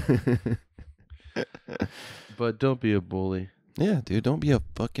 But don't be a bully. Yeah, dude. Don't be a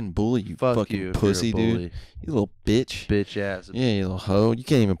fucking bully, you Fuck fucking you, if pussy, you're a dude. bully. You little bitch. Bitch ass. Yeah, you little hoe. You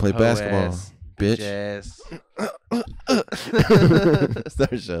can't even play Hoe basketball, ass, bitch. ass.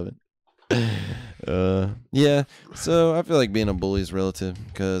 Start shoving. Yeah. So I feel like being a bully is relative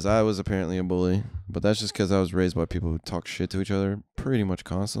because I was apparently a bully, but that's just because I was raised by people who talk shit to each other pretty much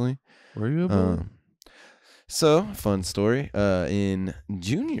constantly. Were you a bully? So fun story. In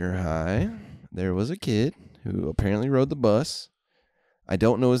junior high, there was a kid who apparently rode the bus. I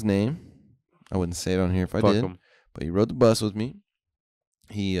don't know his name. I wouldn't say it on here if I Fuck did. him. But he rode the bus with me.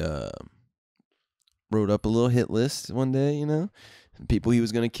 He wrote up a little hit list one day, you know, people he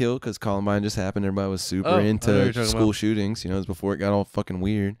was going to kill because Columbine just happened. Everybody was super I know what into you're talking school about. shootings. You know, it was before it got all fucking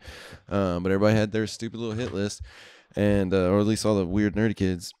weird. But everybody had their stupid little hit list, and or at least all the weird nerdy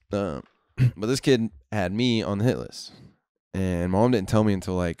kids. But this kid had me on the hit list, and Mom didn't tell me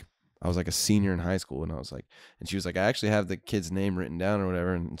until like I was like a senior in high school, and I was like, and she was like, I actually have the kid's name written down or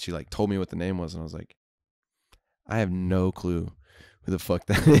whatever, and she like told me what the name was, and I was like, I have no clue who the fuck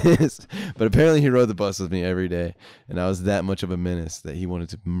that is. But apparently he rode the bus with me every day, and I was that much of a menace that he wanted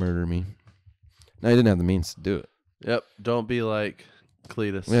to murder me. Now he didn't have the means to do it. Yep. Don't be like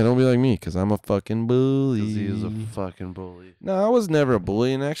Cletus. Yeah, don't be like me, because I'm a fucking bully. Because he is a fucking bully. No, I was never a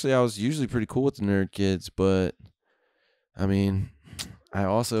bully, and actually I was usually pretty cool with the nerd kids, but I mean, I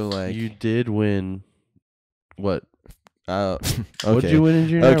also like... You did win. What? okay. What did you win in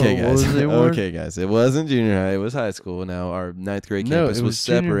junior high? Okay, What guys. was the award? Okay, guys. It wasn't junior high. It was high school. Now, our ninth grade No, campus it was was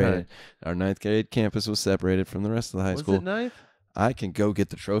junior separated. Our ninth grade campus was separated from the rest of the high Was school. it ninth? I can go get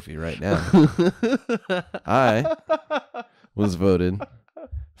the trophy right now. I was voted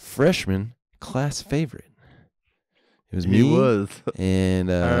freshman class favorite. It was He me was.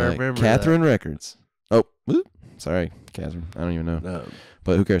 and I remember Catherine Records. Oh, whoop. Sorry, Catherine. I don't even know. No.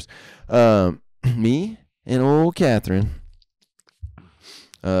 But who cares? Me and old Catherine.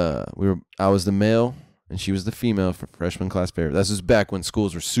 I was the male and she was the female for freshman class favorite. This was back when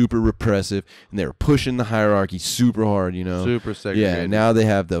schools were super repressive and they were pushing the hierarchy super hard, you know. Super segregated. Yeah, now they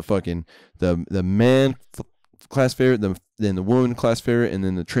have the fucking the man class favorite, then the woman class favorite, and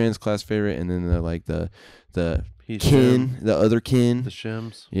then the trans class favorite, and then the He's kin, Shem. the other kin. The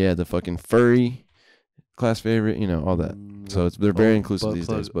shims. Yeah, the fucking furry class favorite, you know, all that. So they're very inclusive these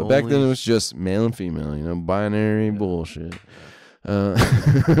days. But back then it was just male and female, you know, binary bullshit.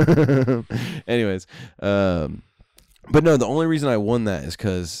 Anyways, but no, the only reason I won that is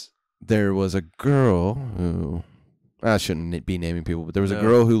because there was a girl who, I shouldn't be naming people, but there was a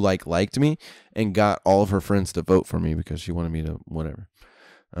girl who liked me and got all of her friends to vote for me because she wanted me to whatever.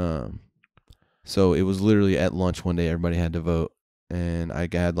 So it was literally at lunch one day, everybody had to vote. And I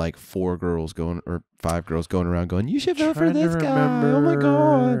had like 5 girls going around going, you should vote for this guy. Oh my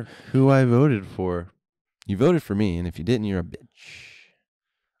God. Who I voted for. You voted for me, and if you didn't, you're a bitch.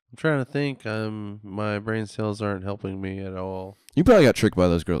 I'm trying to think. My brain cells aren't helping me at all. You probably got tricked by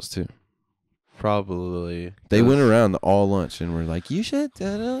those girls too. Probably. They went around all lunch and were like, you should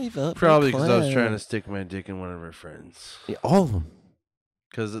totally vote Probably for because I was trying to Claire." stick my dick in one of her friends. Yeah, all of them.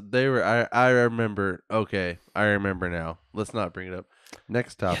 Because they were, I remember. Okay, I remember now. Let's not bring it up.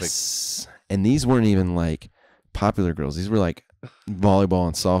 Next topic. Yes. And these weren't even like popular girls. These were like volleyball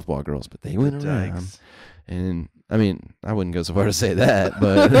and softball girls, but they went around. Dykes. And I mean, I wouldn't go so far to say that,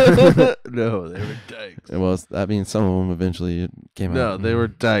 but No, they were dykes. well, I mean, some of them eventually came No, out. they were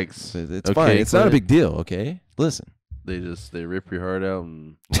dykes. It's Okay, fine. It's not a Clint. big deal. Okay, listen. They rip your heart out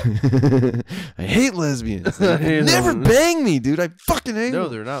and I hate lesbians. I hate Never them. bang me, dude. I fucking hate no,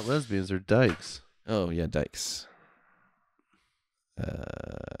 them. they're not lesbians. They're dykes. Oh yeah, dykes.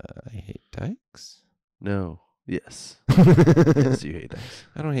 I hate dykes. No. Yes. Yes, you hate dykes.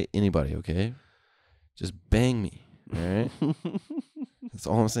 I don't hate anybody. Okay, just bang me. All right. That's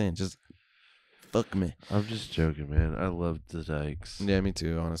all I'm saying. Just fuck me. I'm just joking, man. I love the dikes. Yeah, me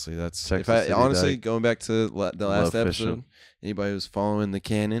too. Honestly, that's Texas City honestly dyke. going back to the last Love episode. fishing. Anybody who's following the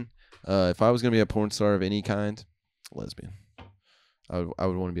canon, if I was gonna be a porn star of any kind, lesbian. I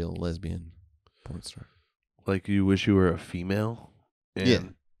would want to be a lesbian porn star. Like you wish you were a female. And Yeah.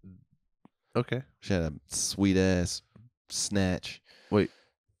 Okay. She had a sweet ass snatch. Wait.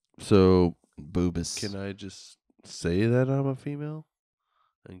 So Boobas. can I just say that I'm a female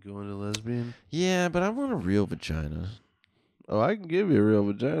and go into lesbian? Yeah, but I want a real vagina. Oh, I can give you a real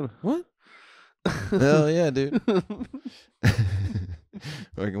vagina. What? Hell yeah, dude.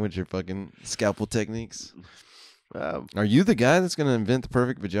 Working with your fucking scalpel techniques. Are you the guy that's going to invent the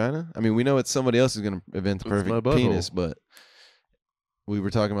perfect vagina? I mean, we know it's somebody else who's going to invent the It's my perfect butthole. penis, but we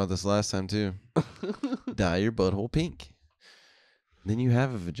were talking about this last time too. Dye your butthole pink. Then you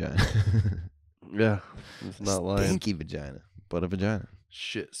have a vagina. Yeah. It's not lying. Stinky vagina, but a vagina.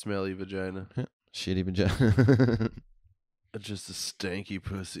 Shit, smelly vagina. Shitty vagina. Just a stanky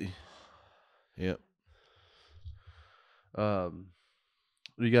pussy. Yep.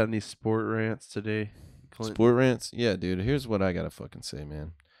 You got any sport rants today, Clint? Sport rants? Yeah, dude. Here's what I gotta fucking say,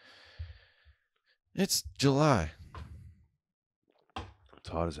 man. It's July. It's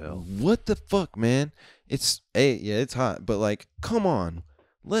hot as hell. What the fuck, man? It's hot, but like, come on.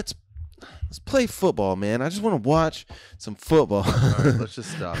 Let's play football, man. I just want to watch some football. All right, let's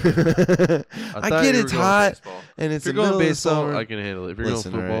just stop. I thought get you were it's going hot, baseball. and If it's you're the going middle of the baseball, summer. I can handle it. If you're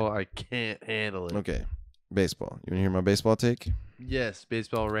Listen, going football, all I can't handle it. Okay, baseball. You want to hear my baseball take? Yes,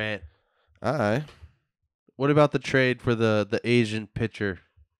 baseball rant. Aye. What about the trade for the Asian pitcher?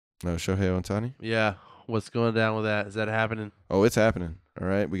 No, Shohei Ohtani. Yeah, what's going down with that? Is that happening? Oh, it's happening. All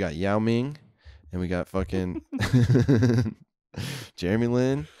right, we got Yao Ming, and we got fucking Jeremy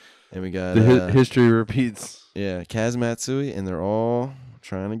Lin, and we got history repeats. yeah, Kaz Matsui, and they're all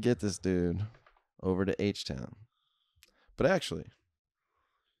trying to get this dude over to H-Town. But actually,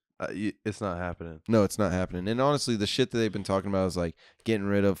 It's not happening. no, it's not happening. And honestly, the shit that they've been talking about is like getting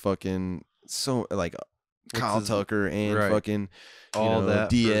rid of fucking Kyle Tucker and right. fucking All that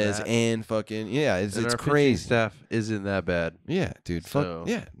for Diaz that. and fucking it's And our pitching crazy. Staff isn't that bad. Yeah, dude. So, Fuck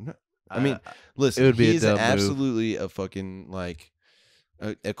yeah. No, I mean, listen, it would be a he's dumb move. absolutely a fucking like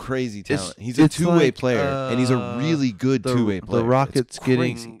a crazy It's- talent. He's a it's two-way like, player, and he's a really good two-way player. The Rockets It's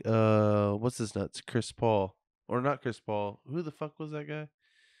crazy. getting what's his nuts? Chris Paul. Or not Chris Paul. Who the fuck was that guy?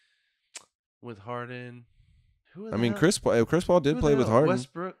 With Harden. Who the I mean, hell? Chris Paul did Who play the with hell? Harden.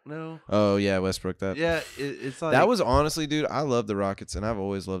 Westbrook? No. Oh yeah, Westbrook. That Yeah, it's like that was honestly, dude. I love the Rockets, and I've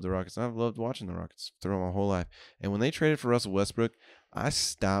always loved the Rockets. And I've loved watching the Rockets throughout my whole life. And when they traded for Russell Westbrook, I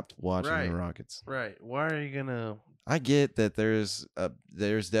stopped watching Right. the Rockets. right. Why are you gonna? I get that there's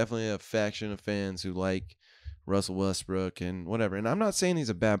definitely a faction of fans who like Russell Westbrook and whatever. And I'm not saying he's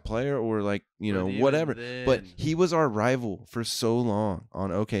a bad player or like, But even whatever. But then- he was our rival for so long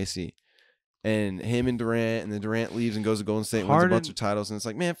on OKC. And him and Durant, and then Durant leaves and goes to Golden State and wins a bunch Harden- of titles. And it's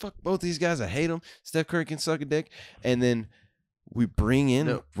like, man, fuck both these guys. I hate them. Steph Curry can suck a dick. And then we bring in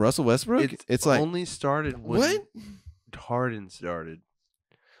No, Russell Westbrook. It's like, only started when what? Harden started.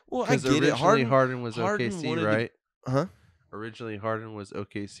 Well, I Because get it. originally Harden was Harden OKC, wanted to- right? Huh? Originally Harden was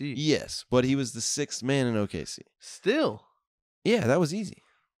OKC. Yes, but he was the sixth man in OKC. Still. Yeah, that was easy.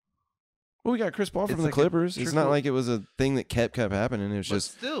 Well, we got Chris Paul from It's the like a Clippers. It's not triple- like it was a thing that kept happening. It was But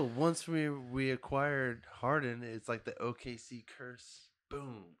just still, once we acquired Harden, it's like the OKC curse.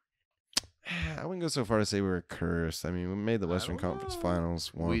 Boom. I wouldn't go so far to say we were cursed. I mean, we made the I Western don't Conference know.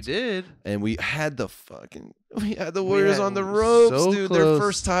 Finals once. We did. And we had the Warriors had on the ropes, so dude. Their close.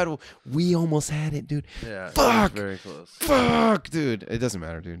 first title. We almost had it, dude. Yeah. it was Fuck. very close. Fuck, dude. It doesn't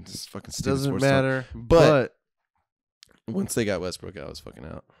matter, dude. It's fucking stupid Doesn't sports talk. matter. But once they got Westbrook, I was fucking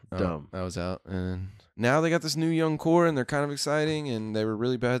out. Dumb. I was out. And now they got this new young core, and they're kind of exciting, and they were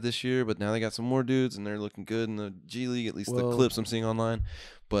really bad this year, but now they got some more dudes, and they're looking good in the G League, at least the Well- clips I'm seeing online.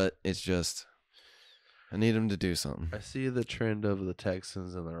 But it's just, I need them to do something. I see the trend of the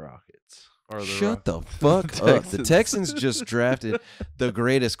Texans and the Rockets. Or the Shut the Rockets. fuck up. The Texans just drafted the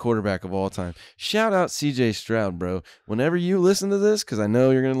greatest quarterback of all time. Shout out CJ Stroud, bro. Whenever you listen to this, because I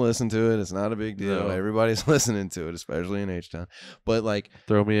know you're going to listen to it, it's not a big deal. No. Everybody's listening to it, especially in H-Town. But like,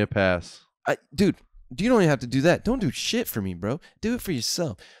 Throw me a pass. dude, you don't even have to do that. Don't do shit for me, bro. Do it for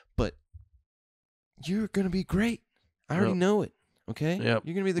yourself. But you're going to be great. I already Yep. know it. Okay? Yep.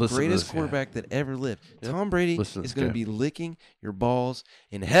 You're going to be the Listen to greatest this guy. quarterback that ever lived. Yep. Tom Brady Listen to is this going to guy. be licking your balls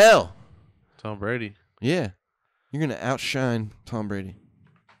in hell. Tom Brady. Yeah. You're going to outshine Tom Brady.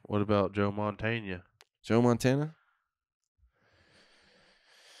 What about Joe Montana? Joe Montana?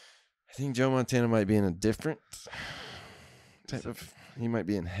 I think Joe Montana might be in a different type of. He might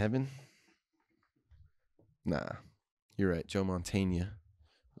be in heaven. Nah, you're right. Joe Montana,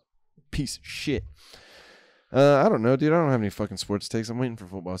 piece of shit. I don't know, dude. I don't have any fucking sports takes. I'm waiting for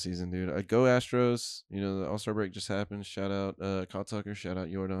football season, dude. Go Astros. You know, the All-Star break just happened. Shout out Kyle Tucker. Shout out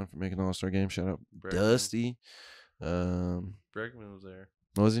Jordan for making the All-Star game. Shout out Bregman. Dusty. Bregman was there.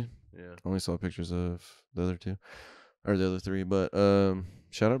 Was he? Yeah. Only saw pictures of the other two. Or the other three. But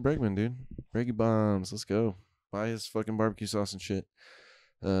shout out Bregman, dude. Breggy Bombs. Let's go. Buy his fucking barbecue sauce and shit.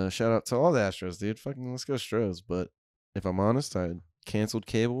 Shout out to all the Astros, dude. Fucking let's go Stros. But if I'm honest, I canceled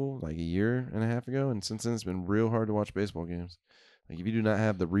cable like a year and a half ago, and since then it's been real hard to watch baseball games. Like if you do not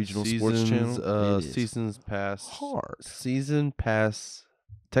have the regional sports channel, it is seasons pass hard. Season pass.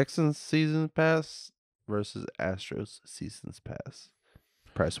 Texans season pass versus Astros seasons pass.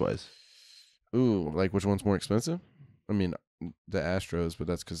 Price wise. Ooh, like which one's more expensive? I mean, the Astros, but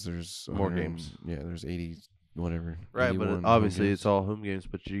that's because there's More games. Yeah, there's 80 whatever. Right, but 81 obviously home it's all home games.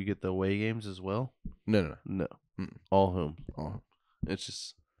 But do you get the away games as well? games. No. No, Mm-mm. all home. Oh. It's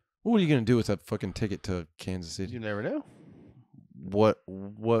just What are you gonna do with that fucking ticket to Kansas City? you never know. What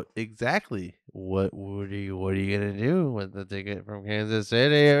exactly? What are you gonna do with the ticket from Kansas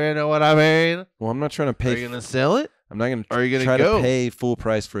City? You know what I mean? Well, I'm not trying to Are pay. you gonna sell it? I'm not gonna. Are you gonna try go? to pay full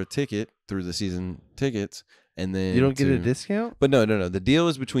price for a ticket through the season tickets, and then You don't get a discount? But no. The deal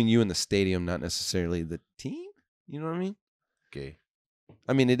is between you and the stadium, not necessarily the team. You know what I mean? Gay.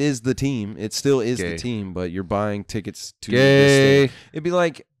 I mean, it is the team. It still is Gay. the team, but you're buying tickets to the Gay. stadium. It'd be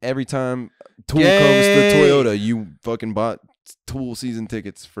like every time Tool Gay. comes to Toyota, you fucking bought Tool season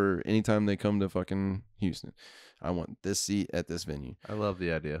tickets for any time they come to fucking Houston. I want this seat at this venue. I love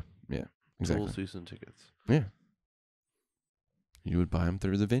the idea. Exactly. Full season tickets. Yeah. You would buy them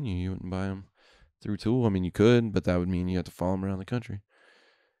through the venue. You wouldn't buy them through Tool. I mean, you could, but that would mean you have to follow them around the country.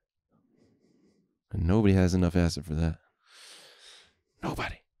 And nobody has enough asset for that.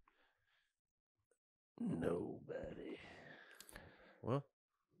 Nobody. Well,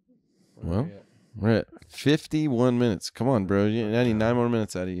 Well, we're at 51 minutes. Come on, bro. I need 9 more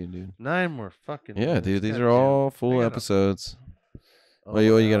minutes out of you, dude. 9 more fucking. Yeah, minutes. dude. These Goddamn. are all I full gotta- episodes. Oh, Well,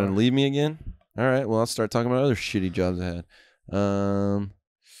 you wow. gonna leave me again? All right. Well, I'll start talking about other shitty jobs I had.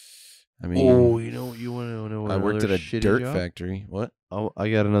 I mean, Oh, you know what you want to know? I worked at another a shitty dirt job? factory. What? I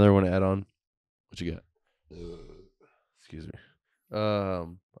got another one to add on. What you got? Excuse me. I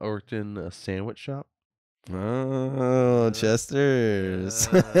worked in a sandwich shop. Oh, Chester's.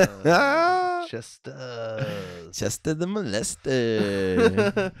 Chester's. Chester the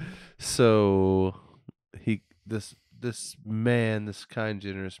molester. So this man, this kind,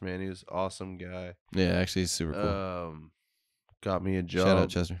 generous man, he was an awesome guy. Yeah, actually, he's super cool. Got me a Shout out job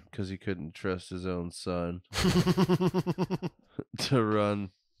Chester. because he couldn't trust his own son to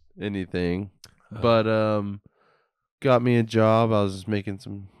run anything. But got me a job. I was just making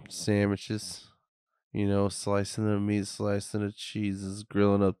some sandwiches, slicing the meat, slicing the cheeses,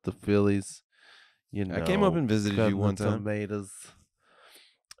 grilling up the Phillies. I came up and visited you cutting one the time. tomatoes.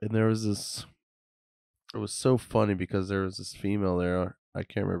 And there was this. It was so funny because there was this female there. I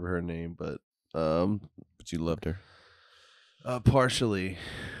can't remember her name, but But you loved her. partially.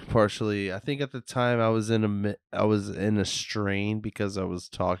 I think at the time I was in a strain because I was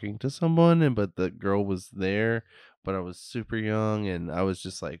talking to someone, but the girl was there, but I was super young, and I was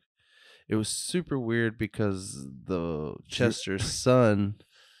just like, it was super weird because the Chester's son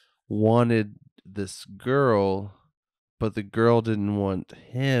wanted this girl, but the girl didn't want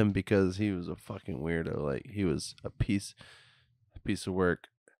him because he was a fucking weirdo. Like he was a piece of work.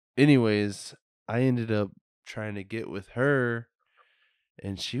 Anyways, I ended up trying to get with her,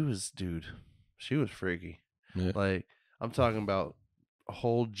 and she was freaky. Yeah. Like I'm talking about a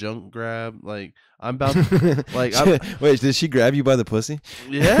whole junk grab. Like I'm about to, like Wait, did she grab you by the pussy?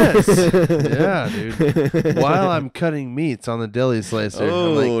 yes, yeah, dude. While I'm cutting meats on the deli slicer,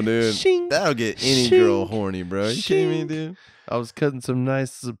 I'm like, dude, shing, that'll get any shing, girl horny, bro. You kidding me, shing. dude? I was cutting some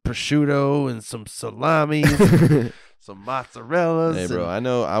nice prosciutto and some salami, some mozzarellas. Hey, bro, and- I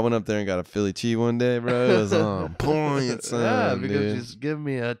know. I went up there and got a Philly cheese one day, bro. It was on point, son, yeah, because dude. you just give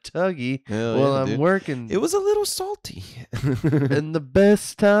me a tuggy Hell while yeah, I'm dude. working. It was a little salty. And the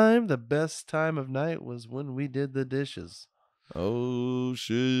best time of night was when we did the dishes, Oh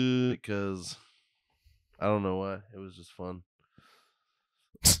shit! because I don't know why, it was just fun.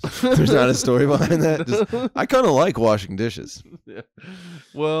 There's not a story behind that. Just, I kind of like washing dishes. Yeah.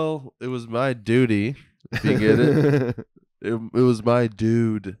 Well, it was my duty. If you get it, it was my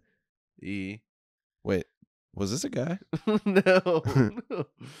dude. Wait, was this a guy? No.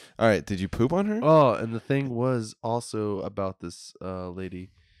 All right, did you poop on her? Oh, and the thing was also about this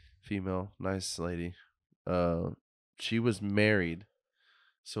lady, female, nice lady. She was married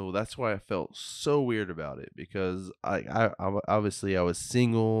So that's why I felt so weird about it, because obviously I was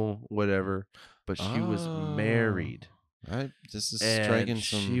single, whatever, but she was Oh, married, right. This is and striking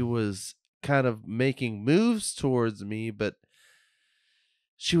she some. was kind of making moves towards me, but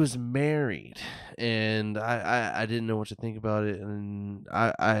she was married, and I didn't know what to think about it, and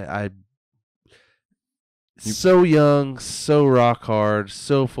I You, so young, so rock hard,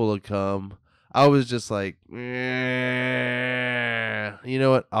 so full of cum. I was just like, you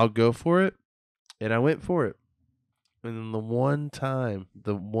know what? I'll go for it. And I went for it. And then the one time,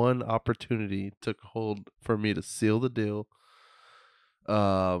 the one opportunity took hold for me to seal the deal.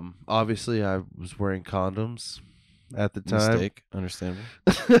 Obviously I was wearing condoms at the time. mistake, understandable.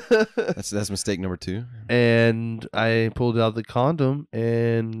 That's mistake number 2. And I pulled out the condom,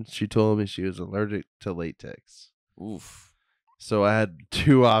 and she told me she was allergic to latex. Oof. So I had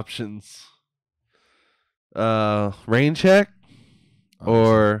 2 options. Rain check Obviously.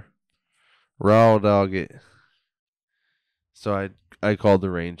 or raw dog it. So I called the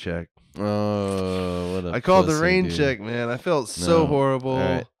rain check. Oh, what a I called the pussy, rain dude. check, man. I felt so No. horrible, All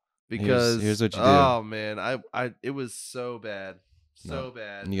right. because Here's what you do. oh man, it was so bad. So No.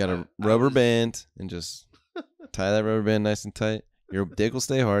 bad. And you got a I rubber was- band and just tie that rubber band nice and tight. Your dick will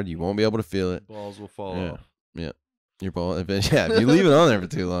stay hard. You won't be able to feel it. Balls will fall Yeah. off. Yeah. Your ball. If you leave it on there for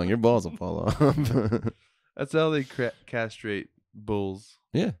too long, your balls will fall off. That's how they castrate bulls.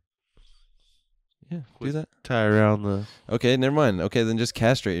 Yeah. Yeah. Do that. Tie around the. Okay, never mind. Okay, then just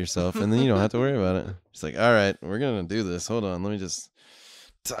castrate yourself, and then you don't have to worry about it. It's like, all right, we're gonna do this. Hold on, let me just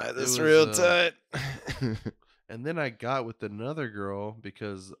tie this was, real tight. And then I got with another girl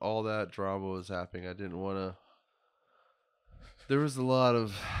because all that drama was happening. I didn't want to. There was a lot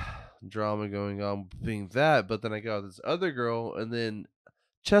of drama going on being that, but then I got with this other girl, and then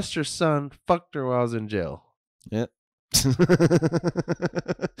Chester's son fucked her while I was in jail. Yeah.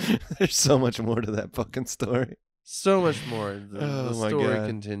 There's so much more to that fucking story. So much more. The my story God.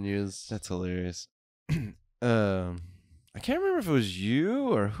 continues. That's hilarious. I can't remember if it was you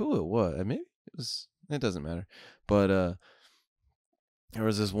or who it was. Maybe it was. It doesn't matter. But there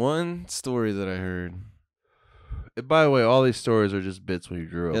was this one story that I heard. By the way, all these stories are just bits when you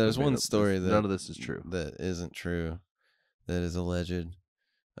grew up. Yeah, there's and made one up. story that None of this is true. That isn't true. That is alleged.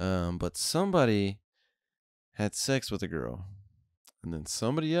 But somebody had sex with a girl, and then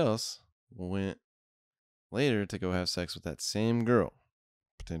somebody else went later to go have sex with that same girl,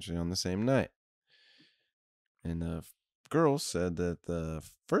 potentially on the same night. And the girl said that the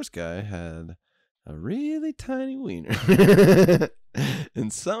first guy had a really tiny wiener.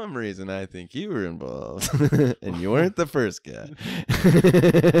 And some reason I think you were involved, and you weren't the first guy.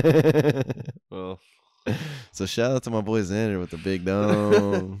 Well, so shout out to my boy Xander with the big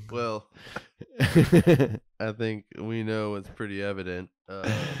dome. well, I think we know it's pretty evident.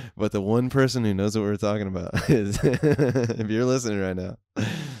 But the one person who knows what we're talking about is, if you're listening right now,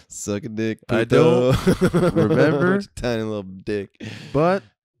 suck a dick. I don't remember. With your tiny little dick. But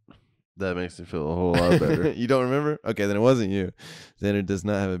that makes me feel a whole lot better. You don't remember? Okay, then it wasn't you. Xander does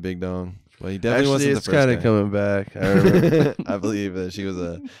not have a big dong. Well, he definitely Actually, wasn't it's the first kind of guy. coming back. I remember. I believe that she was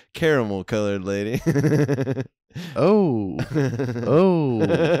a caramel colored lady. Oh. Oh.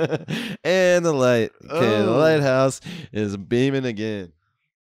 And the light. Okay, the Oh. lighthouse is beaming again.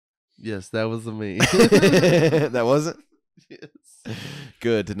 Yes, that was me. That wasn't? Yes.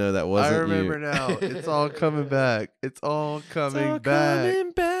 Good to know that wasn't I remember you. now. It's all coming back. It's all coming It's all back.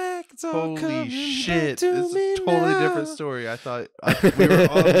 coming back. It's all Holy coming shit. back to It's me a totally different now. story. I thought we were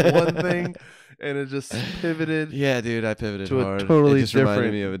on one thing, and it just pivoted Yeah, dude, I pivoted to a hard. totally It just reminded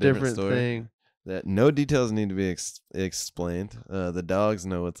different, me of a different story. thing. That no details need to be explained. The dogs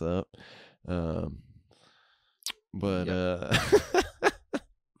know what's up. But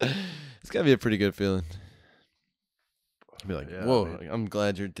it's gotta be a pretty good feeling. I'd be like, Yeah, whoa, man. I'm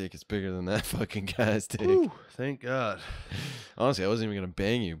glad your dick is bigger than that fucking guy's dick. Whew, thank God. Honestly, I wasn't even gonna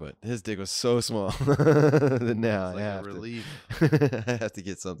bang you, but his dick was so small that now It's I like a have to. relief. I have to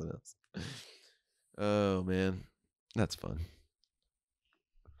get something else. Oh man, that's fun.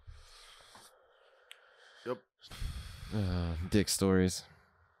 Yep. Dick stories,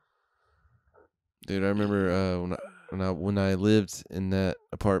 dude. I remember when I lived in that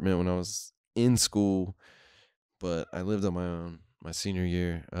apartment when I was in school, but I lived on my own my senior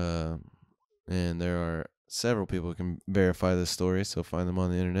year. And there are several people who can verify this story, so find them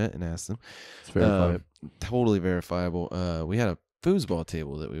on the internet and ask them. It's verified. Totally verifiable. We had a foosball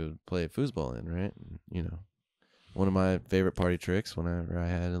table that we would play foosball in, right? And, you know, one of my favorite party tricks whenever I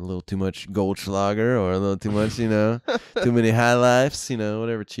had a little too much Goldschlager or a little too much, you know, too many High Lifes, you know,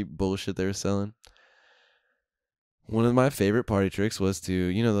 whatever cheap bullshit they were selling. One of my favorite party tricks was to,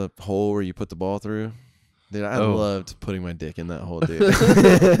 you know, the hole where you put the ball through? Dude, I loved putting my dick in that hole,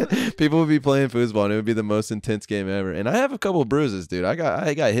 dude. People would be playing foosball, and it would be the most intense game ever. And I have a couple of bruises, dude. I got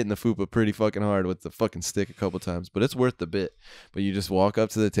hit in the fupa pretty fucking hard with the fucking stick a couple times, but it's worth the bit. But you just walk up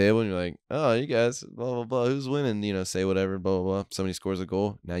to the table, and you're like, oh, you guys, blah, blah, blah. Who's winning? You know, say whatever, blah, blah, blah. Somebody scores a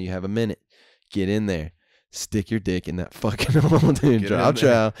goal. Now you have a minute. Get in there. Stick your dick in that fucking hole, dude. Drop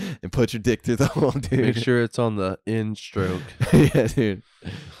trow and put your dick through the hole, dude. Make sure it's on the in stroke. Yeah, dude.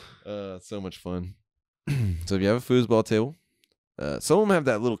 So much fun. So if you have a foosball table, some of them have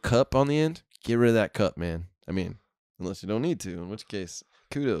that little cup on the end. Get rid of that cup, man. I mean, unless you don't need to, in which case,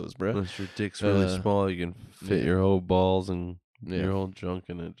 kudos, bro. Unless your dick's really small, you can fit your whole balls and your whole junk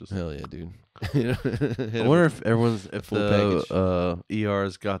in it. Just hell yeah, dude. I wonder if the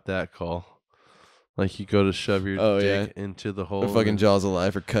ER's got that call. Like you go to shove your dick into the hole. The fucking jaws of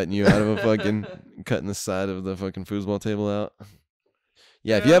life are cutting you out of a fucking cutting the side of the fucking foosball table out.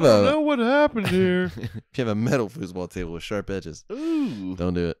 Yeah, if you have I don't know what happened here. if you have a metal foosball table with sharp edges, Ooh,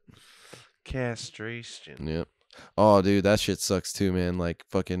 don't do it. Castration. Yep. Oh, dude, that shit sucks too, man. Like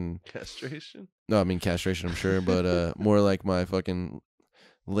fucking castration. No, I mean castration, I'm sure, but more like my fucking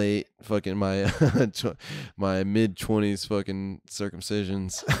late fucking my my mid-20s fucking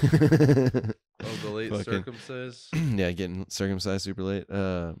circumcisions. Oh, the late circumcised? Yeah, getting circumcised super late.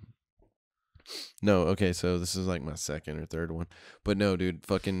 No, okay, so this is like my second or third one. But no, dude,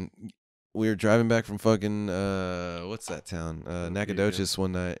 fucking we were driving back from fucking what's that town? Nacogdoches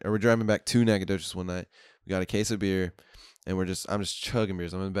one night. Or we're driving back to Nacogdoches one night. We got a case of beer and I'm just chugging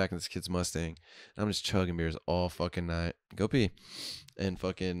beers. I'm in the back of this kid's Mustang. And I'm just chugging beers all fucking night. Go pee. And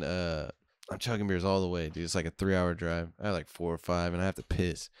fucking I'm chugging beers all the way, dude. It's like a 3-hour drive. I had like 4 or 5 and I have to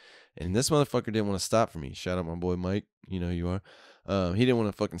piss. And this motherfucker didn't want to stop for me. Shout out my boy Mike. You know who you are. He didn't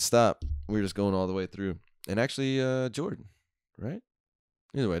want to fucking stop. We were just going all the way through. And actually, Jordan, right?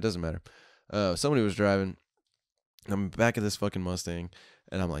 Either way, it doesn't matter. Somebody was driving. I'm back of this fucking Mustang.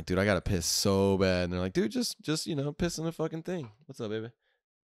 And I'm like, dude, I got to piss so bad. And they're like, dude, just you know, piss in the fucking thing. What's up, baby?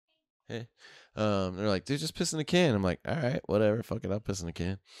 Hey. They're like, dude, just piss in the can. I'm like, all right, whatever. Fuck it. I'll piss in the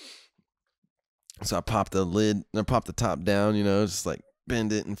can. So I popped the lid. I popped the top down, you know, just like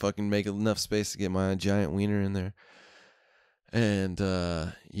bend it and fucking make enough space to get my giant wiener in there. And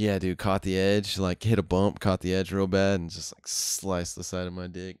yeah, dude, caught the edge, like hit a bump, caught the edge real bad, and just like sliced the side of my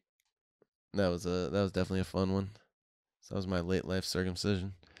dick. That was definitely a fun one. So that was my late life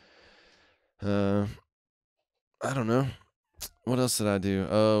circumcision. I don't know. What else did I do?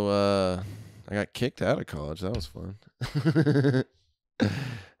 Oh, I got kicked out of college. That was fun.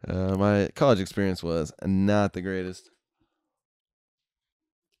 My college experience was not the greatest.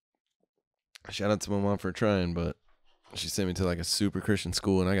 Shout out to my mom for trying, but she sent me to like a super Christian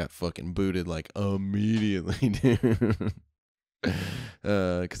school, and I got fucking booted like immediately, dude.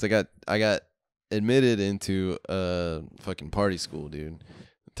 Cause I got admitted into fucking party school, dude.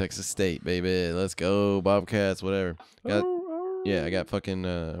 Texas State, baby. Let's go, Bobcats, whatever. I got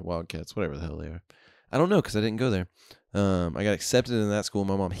fucking Wildcats, whatever the hell they are. I don't know, cause I didn't go there. I got accepted in that school.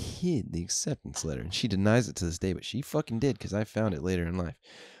 My mom hid the acceptance letter, and she denies it to this day, but she fucking did, cause I found it later in life.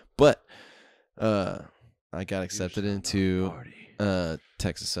 But I got accepted into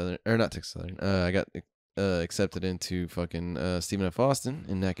Texas Southern, or not Texas Southern. I got accepted into fucking Stephen F. Austin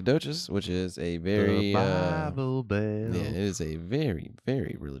in Nacogdoches, which is a very Bible Belt. yeah, it is a very,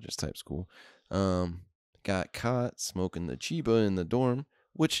 very religious type school. Got caught smoking the Chiba in the dorm,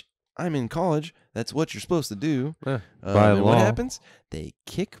 which I'm in college. That's what you're supposed to do. By And law. what happens? They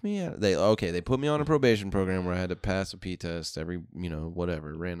kick me out. They put me on a probation program where I had to pass a P test every,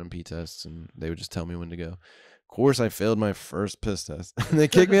 whatever, random P tests, and they would just tell me when to go. Of course, I failed my first piss test, and they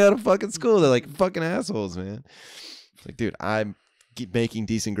kicked me out of fucking school. They're like fucking assholes, man. It's like, dude, I'm making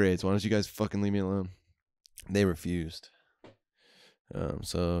decent grades. Why don't you guys fucking leave me alone? They refused.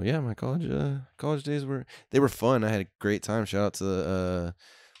 So yeah, my college days were fun. I had a great time. Shout out to the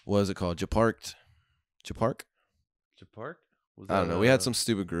what is it called? Japark? Japark? I don't know. We had some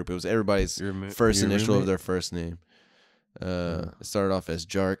stupid group. It was everybody's first initial of their first name. It started off as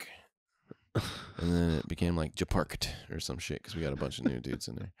Jark, and then it became like Japarked or some shit because we got a bunch of new dudes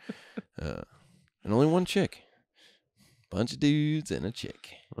in there. And only one chick. Bunch of dudes and a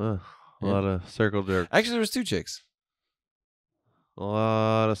chick. A lot of circle jerks. Actually, there was 2 chicks. A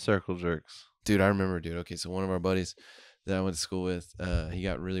lot of circle jerks. Dude, I remember, dude. Okay, so one of our buddies that I went to school with, he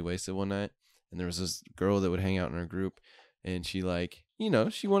got really wasted one night, and there was this girl that would hang out in our group, and she, like,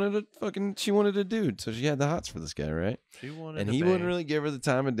 she wanted a dude, so she had the hots for this guy, right? She wanted. And to he bang. wouldn't really give her the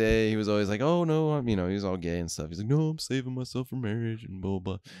time of day. He was always like, "Oh no, he was all gay and stuff." He's like, "No, I'm saving myself for marriage and blah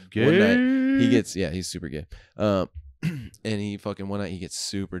blah." Gay. One night he's super gay. And he fucking one night he gets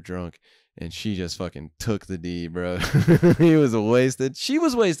super drunk, and she just fucking took the D, bro. He was wasted. She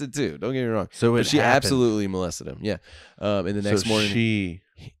was wasted too. Don't get me wrong. So But she absolutely molested him. Yeah. And the next morning she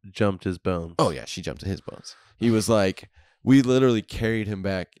jumped his bones. Oh yeah, she jumped to his bones. He was like, we literally carried him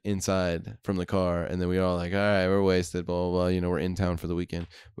back inside from the car, and then we all like, all right, we're wasted, blah blah blah. We're in town for the weekend.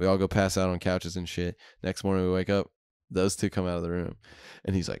 We all go pass out on couches and shit. Next morning we wake up, those two come out of the room,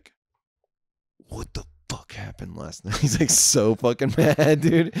 and he's like, "What the fuck happened last night?" He's like so fucking mad,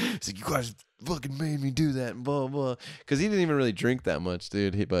 dude. He's like, "You guys fucking made me do that," and blah blah. Because he didn't even really drink that much,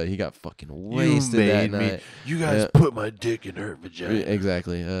 dude. But he got fucking wasted that night. You guys put my dick in her vagina.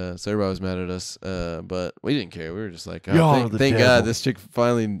 Exactly. So everybody was mad at us. But we didn't care. We were just like, Y'all thank God this chick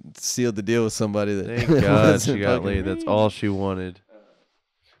finally sealed the deal with somebody that. Thank God wasn't she got fucking laid. That's me. all she wanted.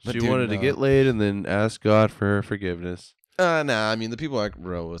 But She dude, wanted to no. get laid and then ask God for her forgiveness. Nah. I mean, the people I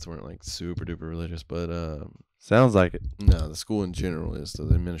grew up with weren't like super duper religious, but Sounds like it. no, the school in general is the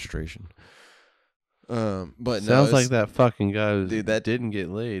administration. But Sounds no, like that fucking guy who dude, that- didn't get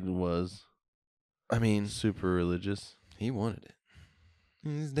laid and was I mean, super religious. he wanted it.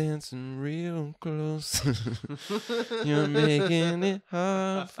 He's dancing real close. You're making it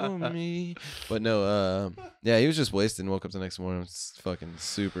hard for me. But no, yeah, he was just wasted and woke up the next morning. It's fucking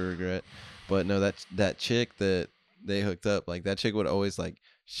super regret. But no, that chick that they hooked up, like that chick would always like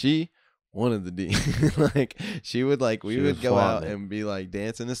she wanted the D. Like she would like we She would was go out flaunting it. and be like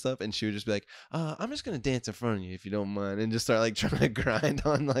dancing and stuff, and she would just be like, I'm just gonna dance in front of you if you don't mind, and just start like trying to grind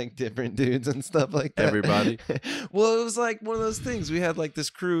on like different dudes and stuff like that. Everybody? Well, it was like one of those things. We had like this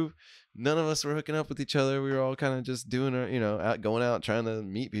crew. None of us were hooking up with each other. We were all kind of just doing our, going out trying to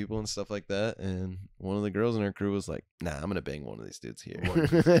meet people and stuff like that. And one of the girls in our crew was like, "Nah, I'm gonna bang one of these dudes here."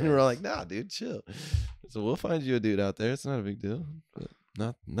 And we're all like, "Nah, dude, chill." So we'll find you a dude out there. It's not a big deal. But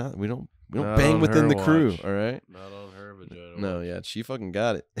not we don't Not bang on within her the crew. watch. All right. Not on her vagina. No, yeah, she fucking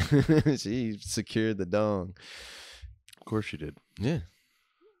got it. She secured the dong. Of course she did. Yeah.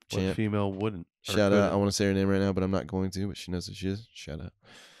 What Champ. female wouldn't? or Shout out. I couldn't? want to say her name right now, but I'm not going to. But she knows who she is. Shout out.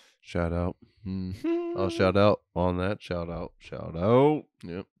 Shout out. Mhm. I'll shout out on that. Shout out. Shout out.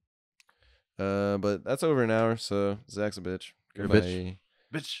 Yep. But that's over an hour, so Zach's a bitch. You're a Goodbye. bitch.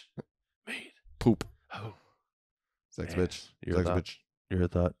 Bitch. Made. Poop. Oh. Zach's a Man, bitch. you're a Zach's a thought. bitch. You're a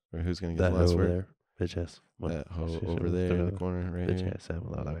thought. Or who's gonna get That the hoe last over word? there. Bitch ass. What? That hoe She's over a there in the thug. corner, right Bitch here. ass. I'm a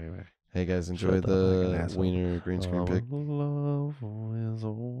lot of way. Hey guys, Shut enjoy up like an the asshole. wiener green screen pick. Love is a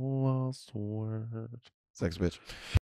lost word. Zach's a bitch.